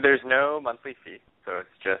 So there's no monthly fee. So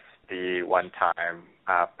it's just the one-time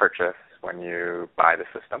purchase when you buy the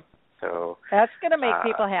system. So that's going to make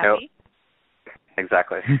people happy.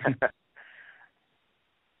 Exactly.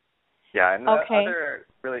 Yeah, and the other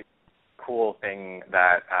really cool thing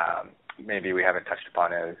that maybe we haven't touched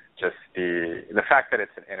upon is just the fact that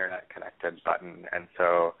it's an internet-connected button, and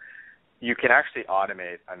so you can actually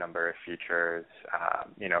automate a number of features.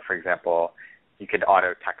 For example, you could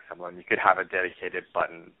auto-text someone. You could have a dedicated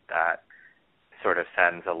button that sort of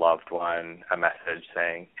sends a loved one a message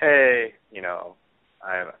saying, hey,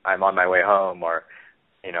 I'm on my way home, or,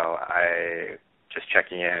 I just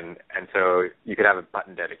checking in. And so you could have a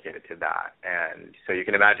button dedicated to that. And so you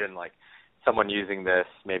can imagine, like, someone using this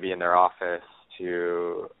maybe in their office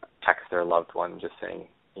to text their loved one just saying,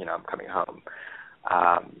 I'm coming home.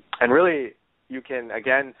 And really, you can,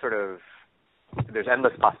 again, there's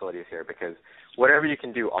endless possibilities here, because whatever you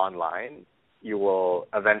can do online, you will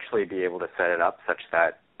eventually be able to set it up such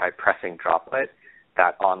that by pressing Droplet,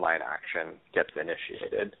 that online action gets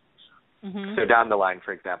initiated. Mm-hmm. So down the line,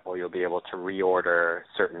 for example, you'll be able to reorder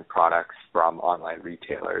certain products from online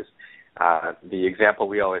retailers. The example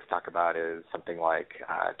we always talk about is something like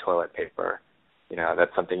toilet paper.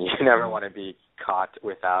 That's something you never want to be caught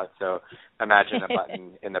without. So imagine a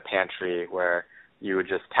button in the pantry where you would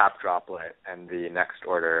just tap Droplet and the next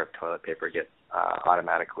order of toilet paper gets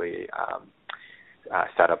automatically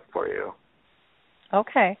set up for you.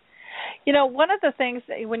 Okay. One of the things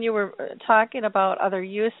that when you were talking about other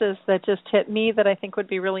uses that just hit me that I think would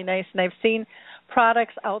be really nice, and I've seen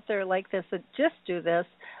products out there like this that just do this,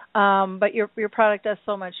 but your product does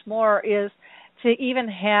so much more, is to even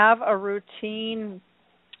have a routine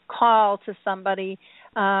call to somebody.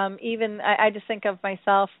 I just think of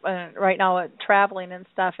myself right now traveling and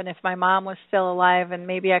stuff, and if my mom was still alive and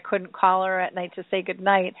maybe I couldn't call her at night to say good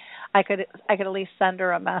night, I could at least send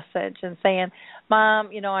her a message and saying, Mom,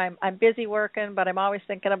 I'm busy working, but I'm always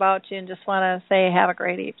thinking about you and just want to say have a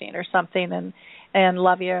great evening or something, and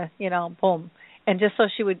love you, boom. And just so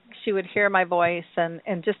she would hear my voice, and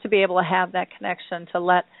just to be able to have that connection to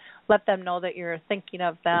let them know that you're thinking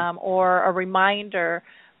of them, or a reminder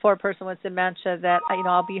for a person with dementia that,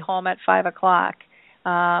 I'll be home at 5:00,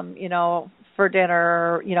 for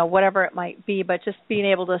dinner, whatever it might be. But just being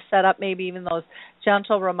able to set up maybe even those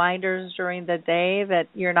gentle reminders during the day that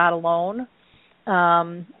you're not alone.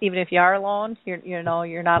 Even if you are alone, you're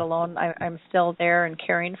not alone. I'm still there and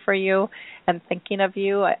caring for you and thinking of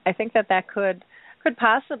you. I think that could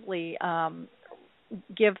possibly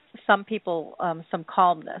give some people some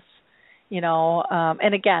calmness,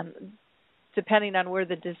 and again, depending on where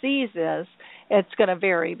the disease is, it's going to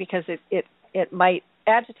vary, because it might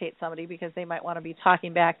agitate somebody because they might want to be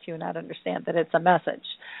talking back to you and not understand that it's a message.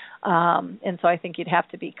 And so I think you'd have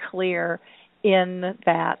to be clear in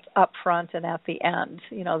that up front and at the end,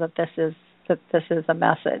 that this is a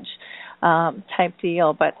message type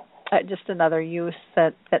deal. But just another use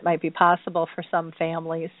that might be possible for some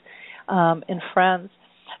families and friends.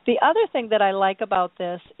 The other thing that I like about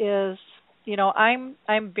this is,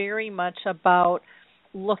 I'm very much about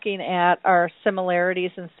looking at our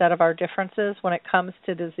similarities instead of our differences when it comes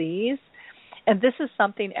to disease. And this is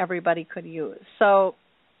something everybody could use. So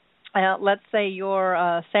let's say you're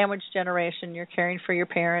a sandwich generation, you're caring for your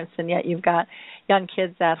parents, and yet you've got young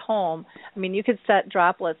kids at home. I mean, you could set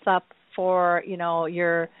Droplets up for,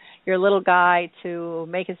 your little guy to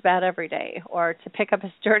make his bed every day, or to pick up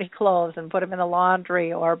his dirty clothes and put them in the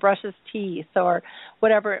laundry, or brush his teeth, or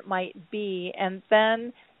whatever it might be. And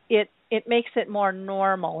then it makes it more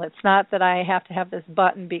normal. It's not that I have to have this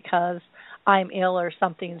button because I'm ill or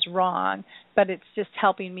something's wrong, but it's just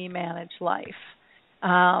helping me manage life.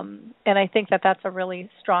 And I think that's a really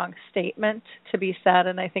strong statement to be said,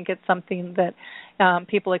 and I think it's something that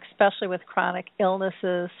people, especially with chronic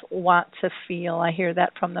illnesses, want to feel. I hear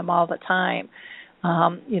that from them all the time.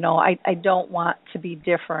 I don't want to be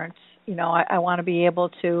different. I want to be able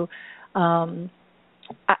to. I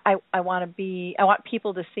want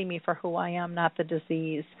people to see me for who I am, not the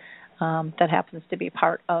disease that happens to be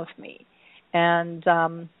part of me. And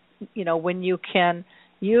when you can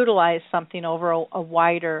utilize something over a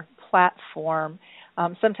wider platform,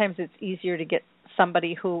 sometimes it's easier to get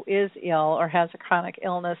somebody who is ill or has a chronic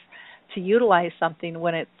illness to utilize something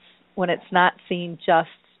when it's not seen just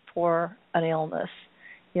for an illness.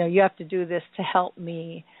 You have to do this to help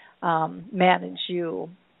me manage you.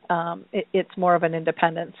 It's more of an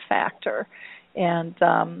independence factor, and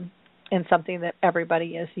something that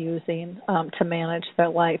everybody is using to manage their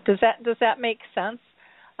life. Does that make sense,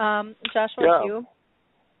 Joshua? Yeah. To you?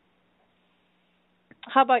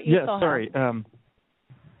 How about you? Yeah, Sohan? sorry.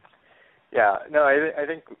 Yeah, no, I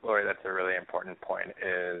think, Lori, that's a really important point,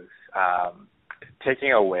 is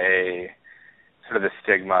taking away sort of the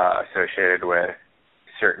stigma associated with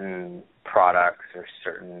certain products or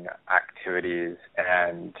certain activities.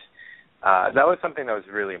 And that was something that was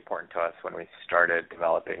really important to us when we started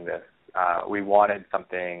developing this. We wanted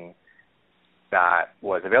something that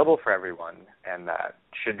was available for everyone and that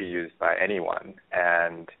should be used by anyone.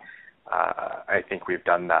 And I think we've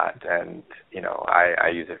done that, and I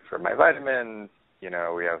use it for my vitamins.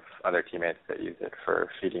 We have other teammates that use it for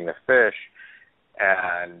feeding the fish,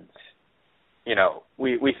 and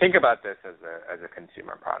we think about this as a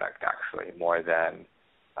consumer product, actually, more than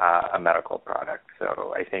a medical product.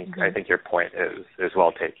 So I think your point is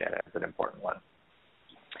well taken. It's an important one.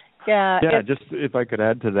 Yeah. Just if I could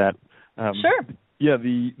add to that. Sure. Yeah,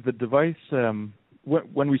 the device.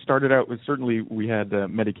 When we started out, certainly we had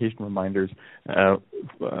medication reminders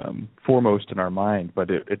foremost in our mind, but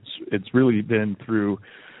it's really been through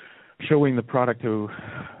showing the product to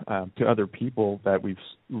other people that we've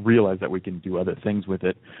realized that we can do other things with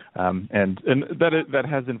it, and that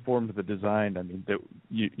has informed the design. I mean, that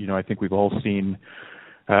I think we've all seen.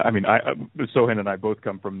 Sohan and I both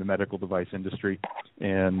come from the medical device industry,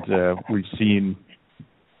 and we've seen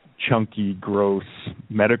chunky, gross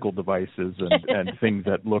medical devices and things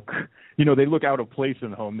that look, they look out of place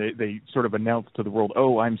in the home. They sort of announce to the world,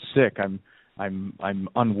 "Oh, I'm sick. I'm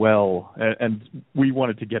unwell," and we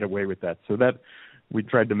wanted to get away with that. So that we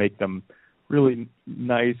tried to make them really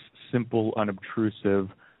nice, simple, unobtrusive,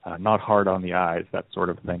 not hard on the eyes, that sort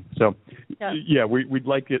of thing. So, we'd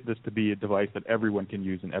like this to be a device that everyone can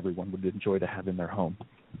use and everyone would enjoy to have in their home.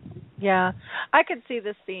 Yeah, I could see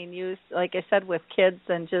this being used, like I said, with kids,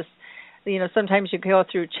 and just, sometimes you go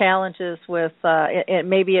through challenges with,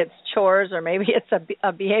 maybe it's chores or maybe it's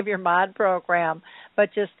a behavior mod program, but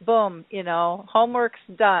just boom, homework's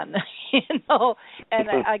done, and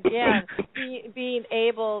again, being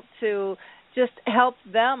able to just help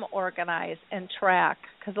them organize and track,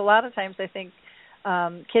 because a lot of times I think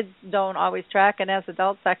kids don't always track, and as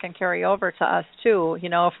adults that can carry over to us too,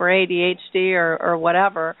 if we're ADHD or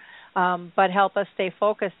whatever, but help us stay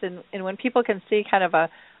focused. And when people can see kind of a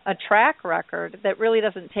track record that really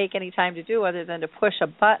doesn't take any time to do other than to push a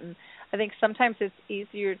button, I think sometimes it's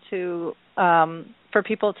easier to for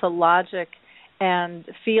people to logic and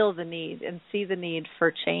feel the need and see the need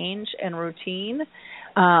for change and routine,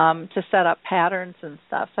 to set up patterns and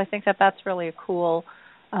stuff. So I think that's really a cool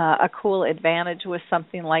advantage with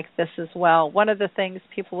something like this as well. One of the things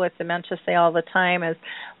people with dementia say all the time is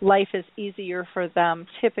life is easier for them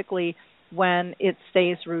typically when it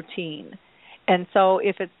stays routine. And so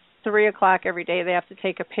if it's 3 o'clock every day, they have to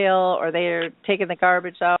take a pill, or they're taking the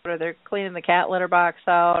garbage out, or they're cleaning the cat litter box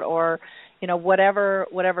out, or whatever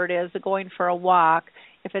it is, going for a walk.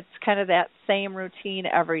 If it's kind of that same routine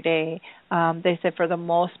every day, they say for the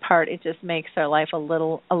most part it just makes their life a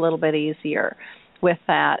little bit easier with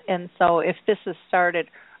that. And so if this is started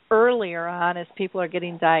earlier on, as people are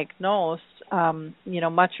getting diagnosed,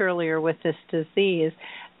 much earlier with this disease,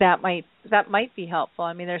 that might be helpful.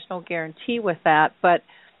 I mean, there's no guarantee with that, but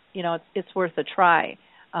it's worth a try.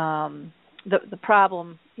 The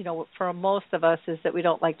problem, for most of us, is that we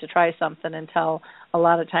don't like to try something until a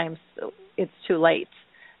lot of times it's too late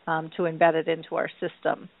to embed it into our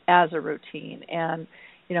system as a routine. And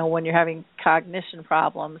when you're having cognition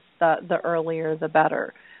problems, the earlier the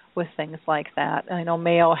better with things like that. And I know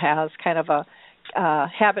Mayo has kind of a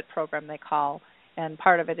habit program they call, and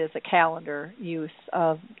part of it is a calendar use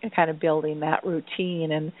of kind of building that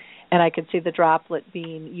routine. And I could see the droplet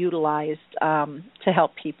being utilized to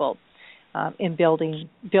help people in building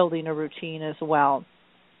a routine as well,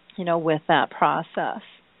 with that process.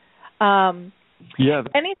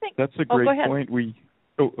 That's a great point.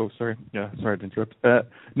 Sorry. Yeah, sorry to interrupt.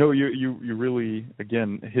 No, you really,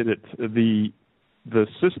 again, hit it. The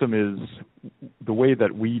system is, the way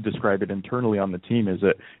that we describe it internally on the team is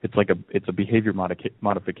that it's a behavior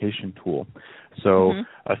modification tool. So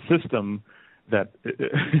a system that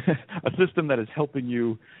is helping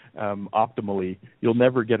you optimally, you'll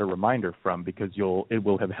never get a reminder from, because it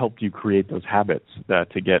will have helped you create those habits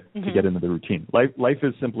to get into the routine. Life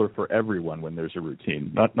is simpler for everyone when there's a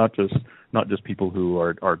routine, not just people who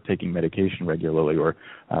are taking medication regularly, or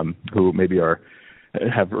who maybe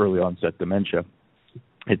have early onset dementia.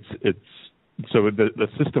 So the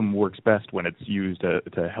system works best when it's used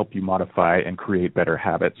to help you modify and create better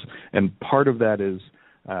habits, and part of that is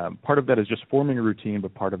just forming a routine,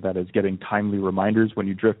 but part of that is getting timely reminders when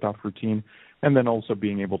you drift off routine, and then also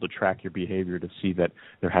being able to track your behavior to see that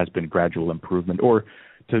there has been gradual improvement, or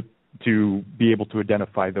to be able to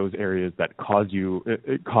identify those areas that cause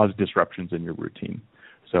disruptions in your routine.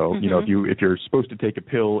 So if you're supposed to take a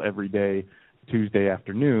pill every day Tuesday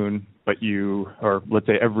afternoon, or let's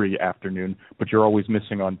say every afternoon, but you're always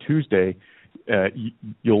missing on Tuesday,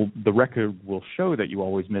 the record will show that you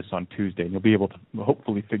always miss on Tuesday, and you'll be able to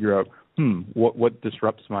hopefully figure out what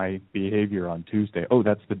disrupts my behavior on Tuesday. Oh,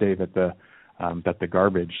 that's the day that the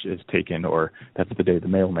garbage is taken, or that's the day the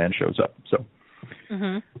mailman shows up. So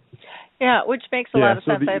which makes a lot of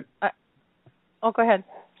sense. Go ahead.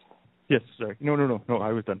 Yes, sorry. No,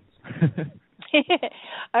 I was done.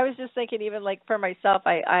 I was just thinking, even like for myself,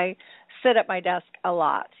 I sit at my desk a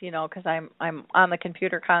lot, because I'm on the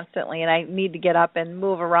computer constantly, and I need to get up and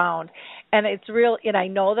move around. And it's real, and I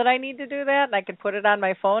know that I need to do that, and I could put it on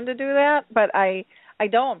my phone to do that, but I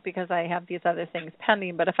don't, because I have these other things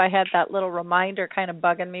pending. But if I had that little reminder kind of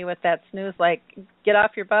bugging me with that snooze, like, get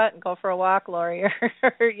off your butt and go for a walk, Lori, or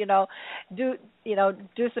do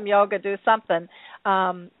some yoga, do something.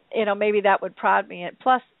 Maybe that would prod me. And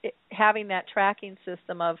plus, having that tracking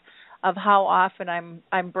system of how often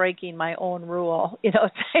I'm breaking my own rule,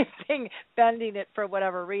 type thing, bending it for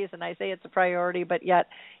whatever reason. I say it's a priority, but yet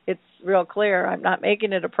it's real clear I'm not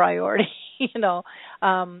making it a priority.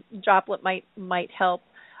 Droplet might help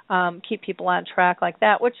keep people on track like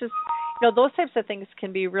that, which is, those types of things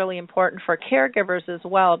can be really important for caregivers as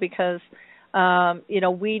well, because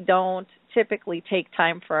we don't typically take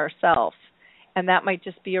time for ourselves. And that might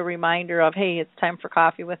just be a reminder of, hey, it's time for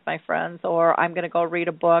coffee with my friends, or I'm going to go read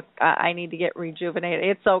a book. I need to get rejuvenated.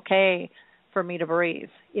 It's okay for me to breathe,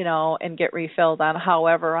 and get refilled on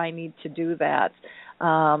however I need to do that.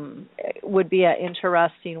 It would be an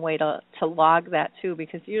interesting way to log that too,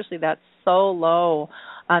 because usually that's so low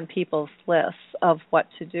on people's lists of what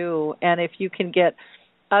to do. And if you can get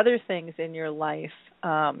other things in your life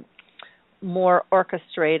more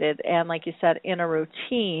orchestrated and, like you said, in a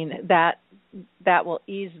routine, that will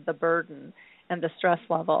ease the burden and the stress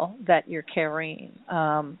level that you're carrying.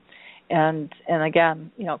 And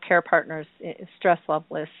again, Care Partners' stress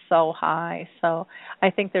level is so high. So I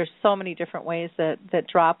think there's so many different ways that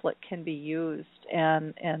Droplet can be used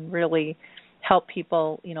and really help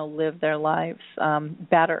people, live their lives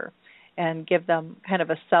better, and give them kind of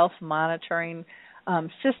a self-monitoring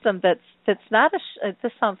system that's not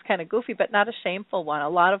this sounds kind of goofy, but not a shameful one. A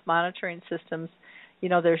lot of monitoring systems,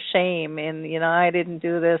 there's shame in, I didn't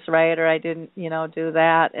do this right, or I didn't, do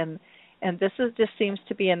that. And this just seems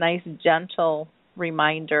to be a nice, gentle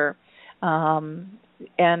reminder, and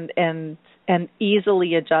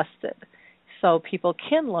easily adjusted. So people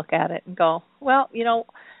can look at it and go, well,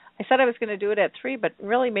 I said I was going to do it at 3, but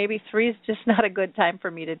really maybe 3 is just not a good time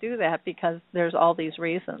for me to do that, because there's all these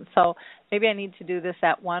reasons. So maybe I need to do this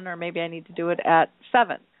at 1, or maybe I need to do it at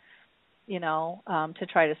 7. To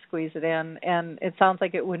try to squeeze it in. And it sounds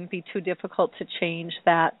like it wouldn't be too difficult to change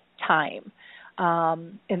that time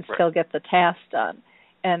and still get the task done.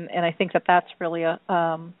 And I think that that's really a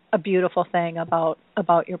beautiful thing about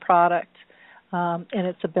your product and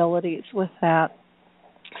its abilities with that.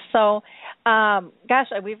 So, gosh,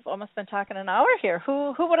 we've almost been talking an hour here.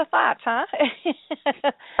 Who would have thought, huh?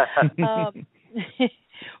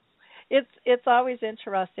 It's always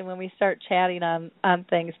interesting when we start chatting on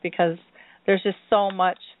things, because there's just so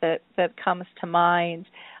much that comes to mind,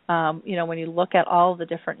 when you look at all the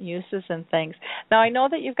different uses and things. Now, I know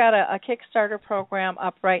that you've got a Kickstarter program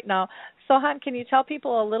up right now. Sohan, can you tell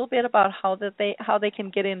people a little bit about how they can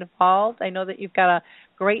get involved? I know that you've got a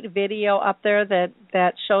great video up there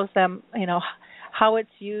that shows them, how it's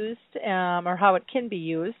used, or how it can be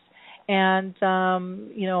used. And,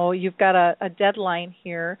 you've got a deadline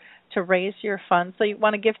here to raise your funds. So you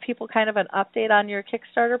want to give people kind of an update on your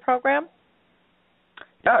Kickstarter program?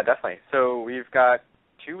 Yeah, definitely. So we've got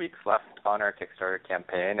 2 weeks left on our Kickstarter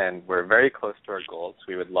campaign, and we're very close to our goals.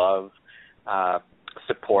 We would love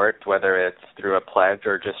support, whether it's through a pledge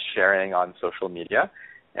or just sharing on social media.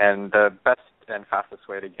 And the best and fastest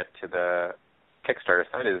way to get to the Kickstarter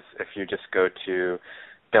site is if you just go to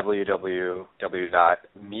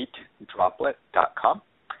www.meetdroplet.com.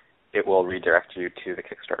 It will redirect you to the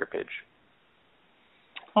Kickstarter page.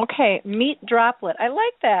 Okay, Meet Droplet. I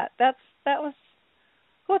like that. That was,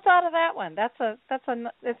 who thought of that one?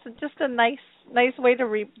 It's just a nice way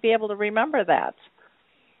to be able to remember that,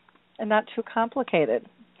 and not too complicated.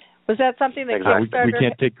 Was that something that Kickstarter? We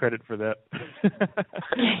can't take credit for that.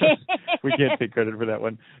 We can't take credit for that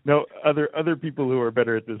one. No, other people who are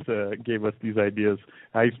better at this gave us these ideas.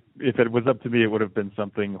 If it was up to me, it would have been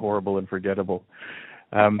something horrible and forgettable.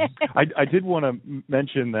 I did want to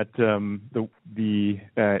mention that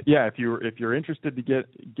if you're interested to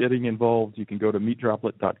getting involved, you can go to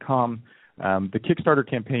meetdroplet.com. The Kickstarter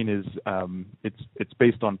campaign is it's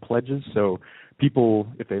based on pledges, so people,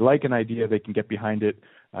 if they like an idea, they can get behind it,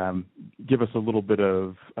 give us a little bit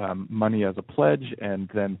of money as a pledge, and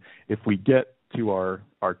then if we get to our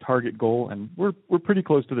target goal, and we're pretty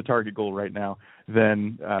close to the target goal right now,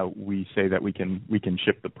 then we say that we can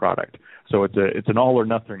ship the product. So it's an all or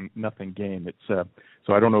nothing game. So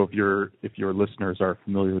I don't know if your listeners are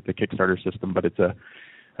familiar with the Kickstarter system, but it's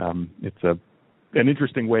an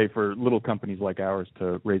interesting way for little companies like ours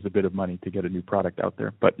to raise a bit of money to get a new product out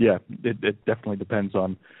there. But yeah, it definitely depends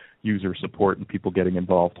on user support and people getting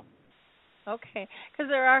involved. Okay, because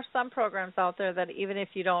there are some programs out there that even if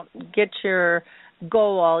you don't get your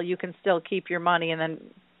goal, you can still keep your money,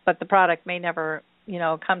 but the product may never,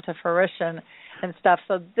 come to fruition and stuff.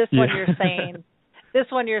 So this one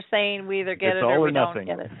you're saying we either get it's it or we nothing.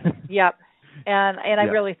 don't get it. Yep, and I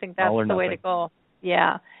really think that's the way to go.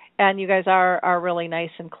 Yeah, and you guys are really nice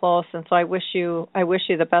and close, and so I wish you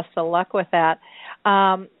the best of luck with that.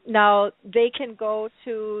 Now they can go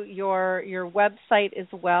to your website as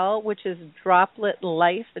well, which is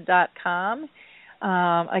dropletlife.com.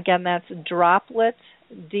 Again, that's droplet,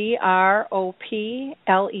 DROPLET,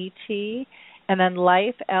 and then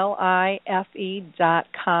life, LIFE.com,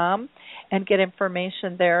 and get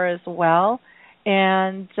information there as well.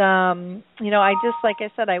 And I just, like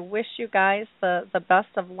I said, I wish you guys the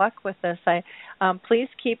best of luck with this. Please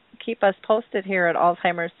keep us posted here at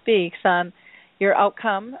Alzheimer's Speaks on your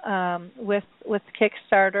outcome with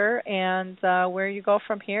Kickstarter and where you go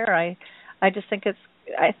from here. I just think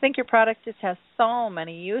I think your product just has so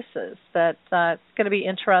many uses that it's going to be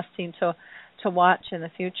interesting to watch in the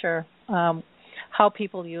future how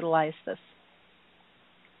people utilize this.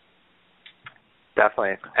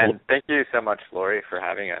 Definitely. And thank you so much, Lori, for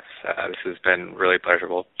having us. This has been really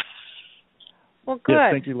pleasurable. Well, good.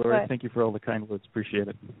 Yes, thank you, Lori. Good. Thank you for all the kind words. Appreciate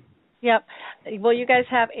it. Yep. Well, you guys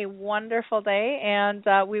have a wonderful day, and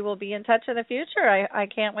we will be in touch in the future. I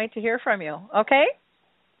can't wait to hear from you. Okay?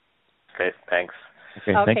 Great. Thanks.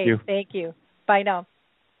 Okay, thank you. Thank you. Bye now.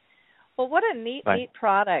 Well, what a neat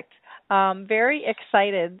product. Very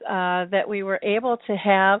excited that we were able to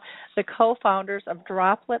have the co-founders of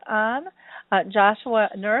Droplet on, Joshua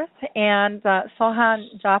Nerth and Sohan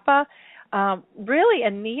Japa. Really a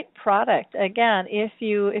neat product. Again, if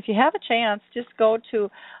you have a chance, just go to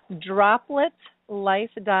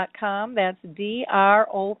dropletlife.com. That's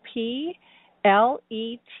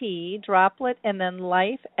DROPLET, Droplet, and then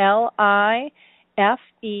life, LIFE.com,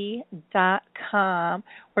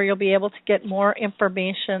 where you'll be able to get more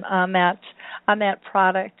information on that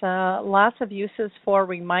product. Lots of uses for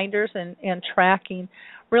reminders and tracking.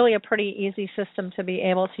 Really a pretty easy system to be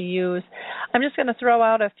able to use. I'm just going to throw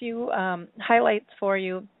out a few highlights for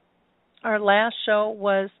you. Our last show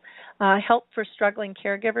was Help for Struggling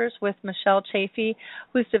Caregivers with Michelle Chafee,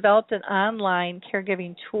 who's developed an online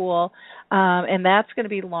caregiving tool, and that's going to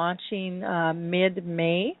be launching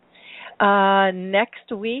mid-May.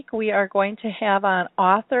 Next week, we are going to have on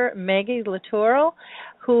author Maggie Latourell,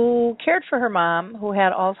 who cared for her mom who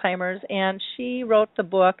had Alzheimer's, and she wrote the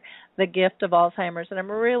book, The Gift of Alzheimer's. And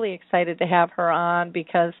I'm really excited to have her on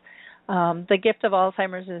because the gift of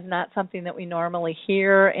Alzheimer's is not something that we normally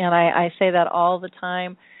hear, and I say that all the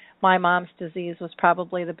time. My mom's disease was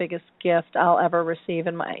probably the biggest gift I'll ever receive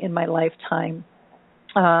in my lifetime.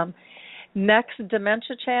 Next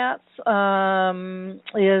Dementia Chats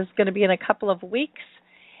is going to be in a couple of weeks,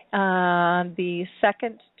 the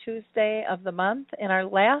second Tuesday of the month. And our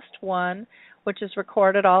last one, which is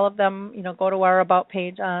recorded, all of them, go to our About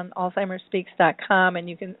page on AlzheimersSpeaks.com, and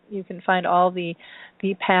you can find all the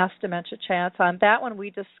past Dementia Chats. On that one,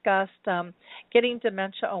 we discussed getting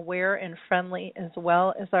dementia aware and friendly, as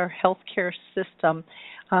well as our healthcare system.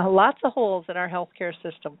 Lots of holes in our healthcare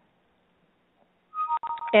system,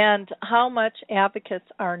 and how much advocates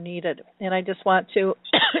are needed. And I just want to,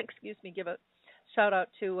 give a shout out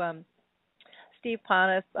to Steve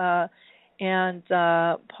Poneth and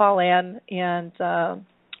Paul Ann and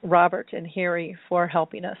Robert and Harry for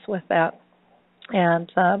helping us with that.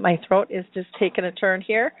 And my throat is just taking a turn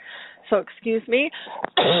here, so excuse me.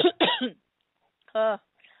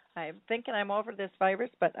 I'm thinking I'm over this virus,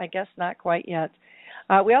 but I guess not quite yet.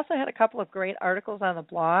 We also had a couple of great articles on the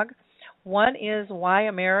blog. One is Why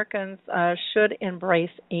Americans Should Embrace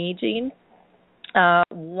Aging.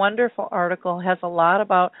 Wonderful article, has a lot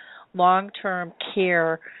about long-term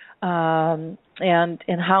care and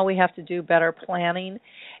how we have to do better planning.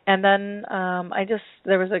 And then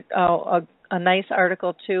there was a nice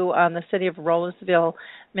article too on the city of Roseville,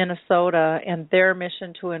 Minnesota, and their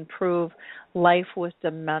mission to improve life with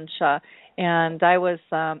dementia. And I was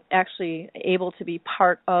actually able to be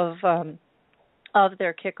part of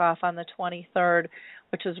their kickoff on the 23rd,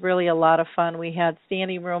 which was really a lot of fun. We had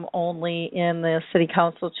standing room only in the city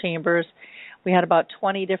council chambers. We had about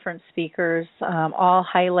 20 different speakers, all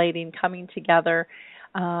highlighting coming together,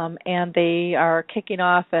 and they are kicking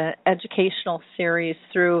off an educational series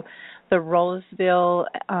through the Roseville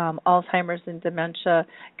Alzheimer's and Dementia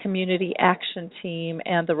Community Action Team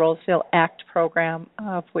and the Roseville ACT program,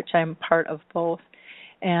 of which I'm part of both,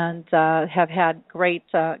 and have had great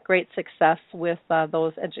success with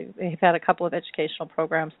those. They've had a couple of educational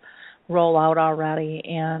programs roll out already.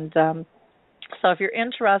 And so if you're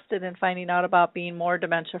interested in finding out about being more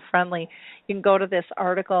dementia friendly, you can go to this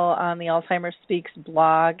article on the Alzheimer's Speaks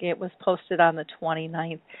blog. It was posted on the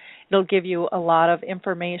 29th. It'll give you a lot of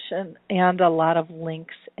information and a lot of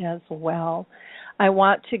links as well. I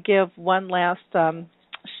want to give one last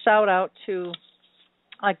shout out to,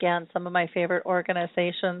 again, some of my favorite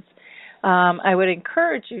organizations. I would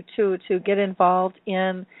encourage you to get involved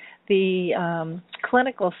in the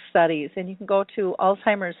clinical studies, and you can go to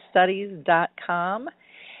alzheimersstudies.com,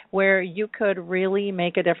 where you could really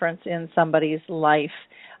make a difference in somebody's life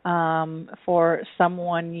for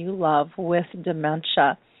someone you love with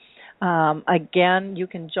dementia. Again, you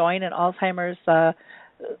can join an Alzheimer's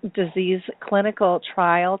disease clinical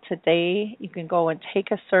trial today. You can go and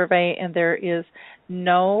take a survey, and there is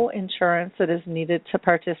no insurance that is needed to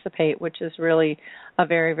participate, which is really a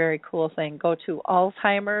very, very cool thing. Go to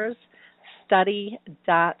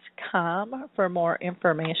alzheimersstudy.com for more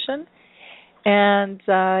information. And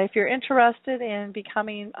if you're interested in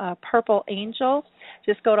becoming a Purple Angel,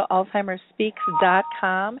 just go to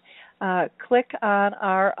alzheimersspeaks.com, click on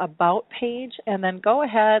our About page, and then go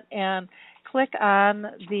ahead and click on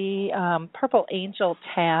the Purple Angel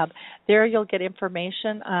tab. There you'll get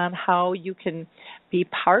information on how you can be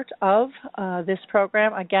part of this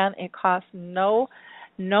program. Again, it costs no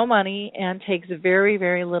money and takes very,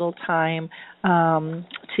 very little time to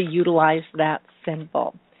utilize that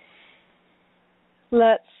symbol.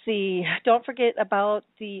 Let's see. Don't forget about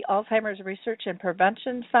the Alzheimer's Research and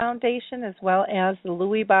Prevention Foundation, as well as the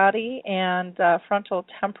Lewy Body and Frontal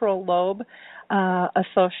Temporal Lobe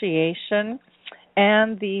Association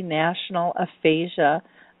and the National Aphasia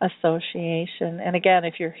Association. And again,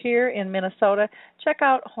 if you're here in Minnesota, check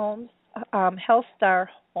out Health Star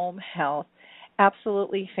Home Health.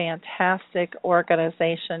 Absolutely fantastic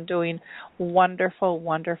organization doing wonderful,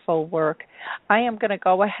 wonderful work. I am going to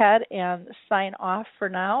go ahead and sign off for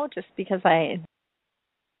now just because I'm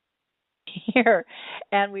here,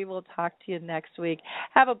 and we will talk to you next week.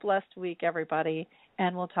 Have a blessed week, everybody,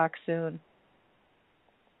 and we'll talk soon.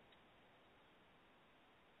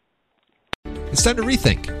 It's time to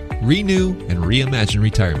rethink, renew, and reimagine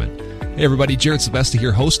retirement. Hey everybody, Jared Sebesta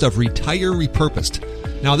here, host of Retire Repurposed.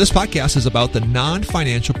 Now, this podcast is about the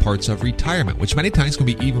non-financial parts of retirement, which many times can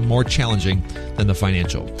be even more challenging than the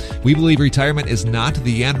financial. We believe retirement is not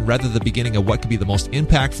the end, rather the beginning of what could be the most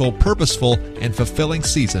impactful, purposeful, and fulfilling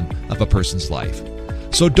season of a person's life.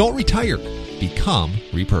 So don't retire, become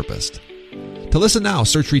repurposed. To listen now,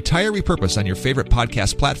 search Retire Repurposed on your favorite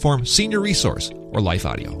podcast platform, Senior Resource, or Life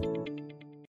Audio.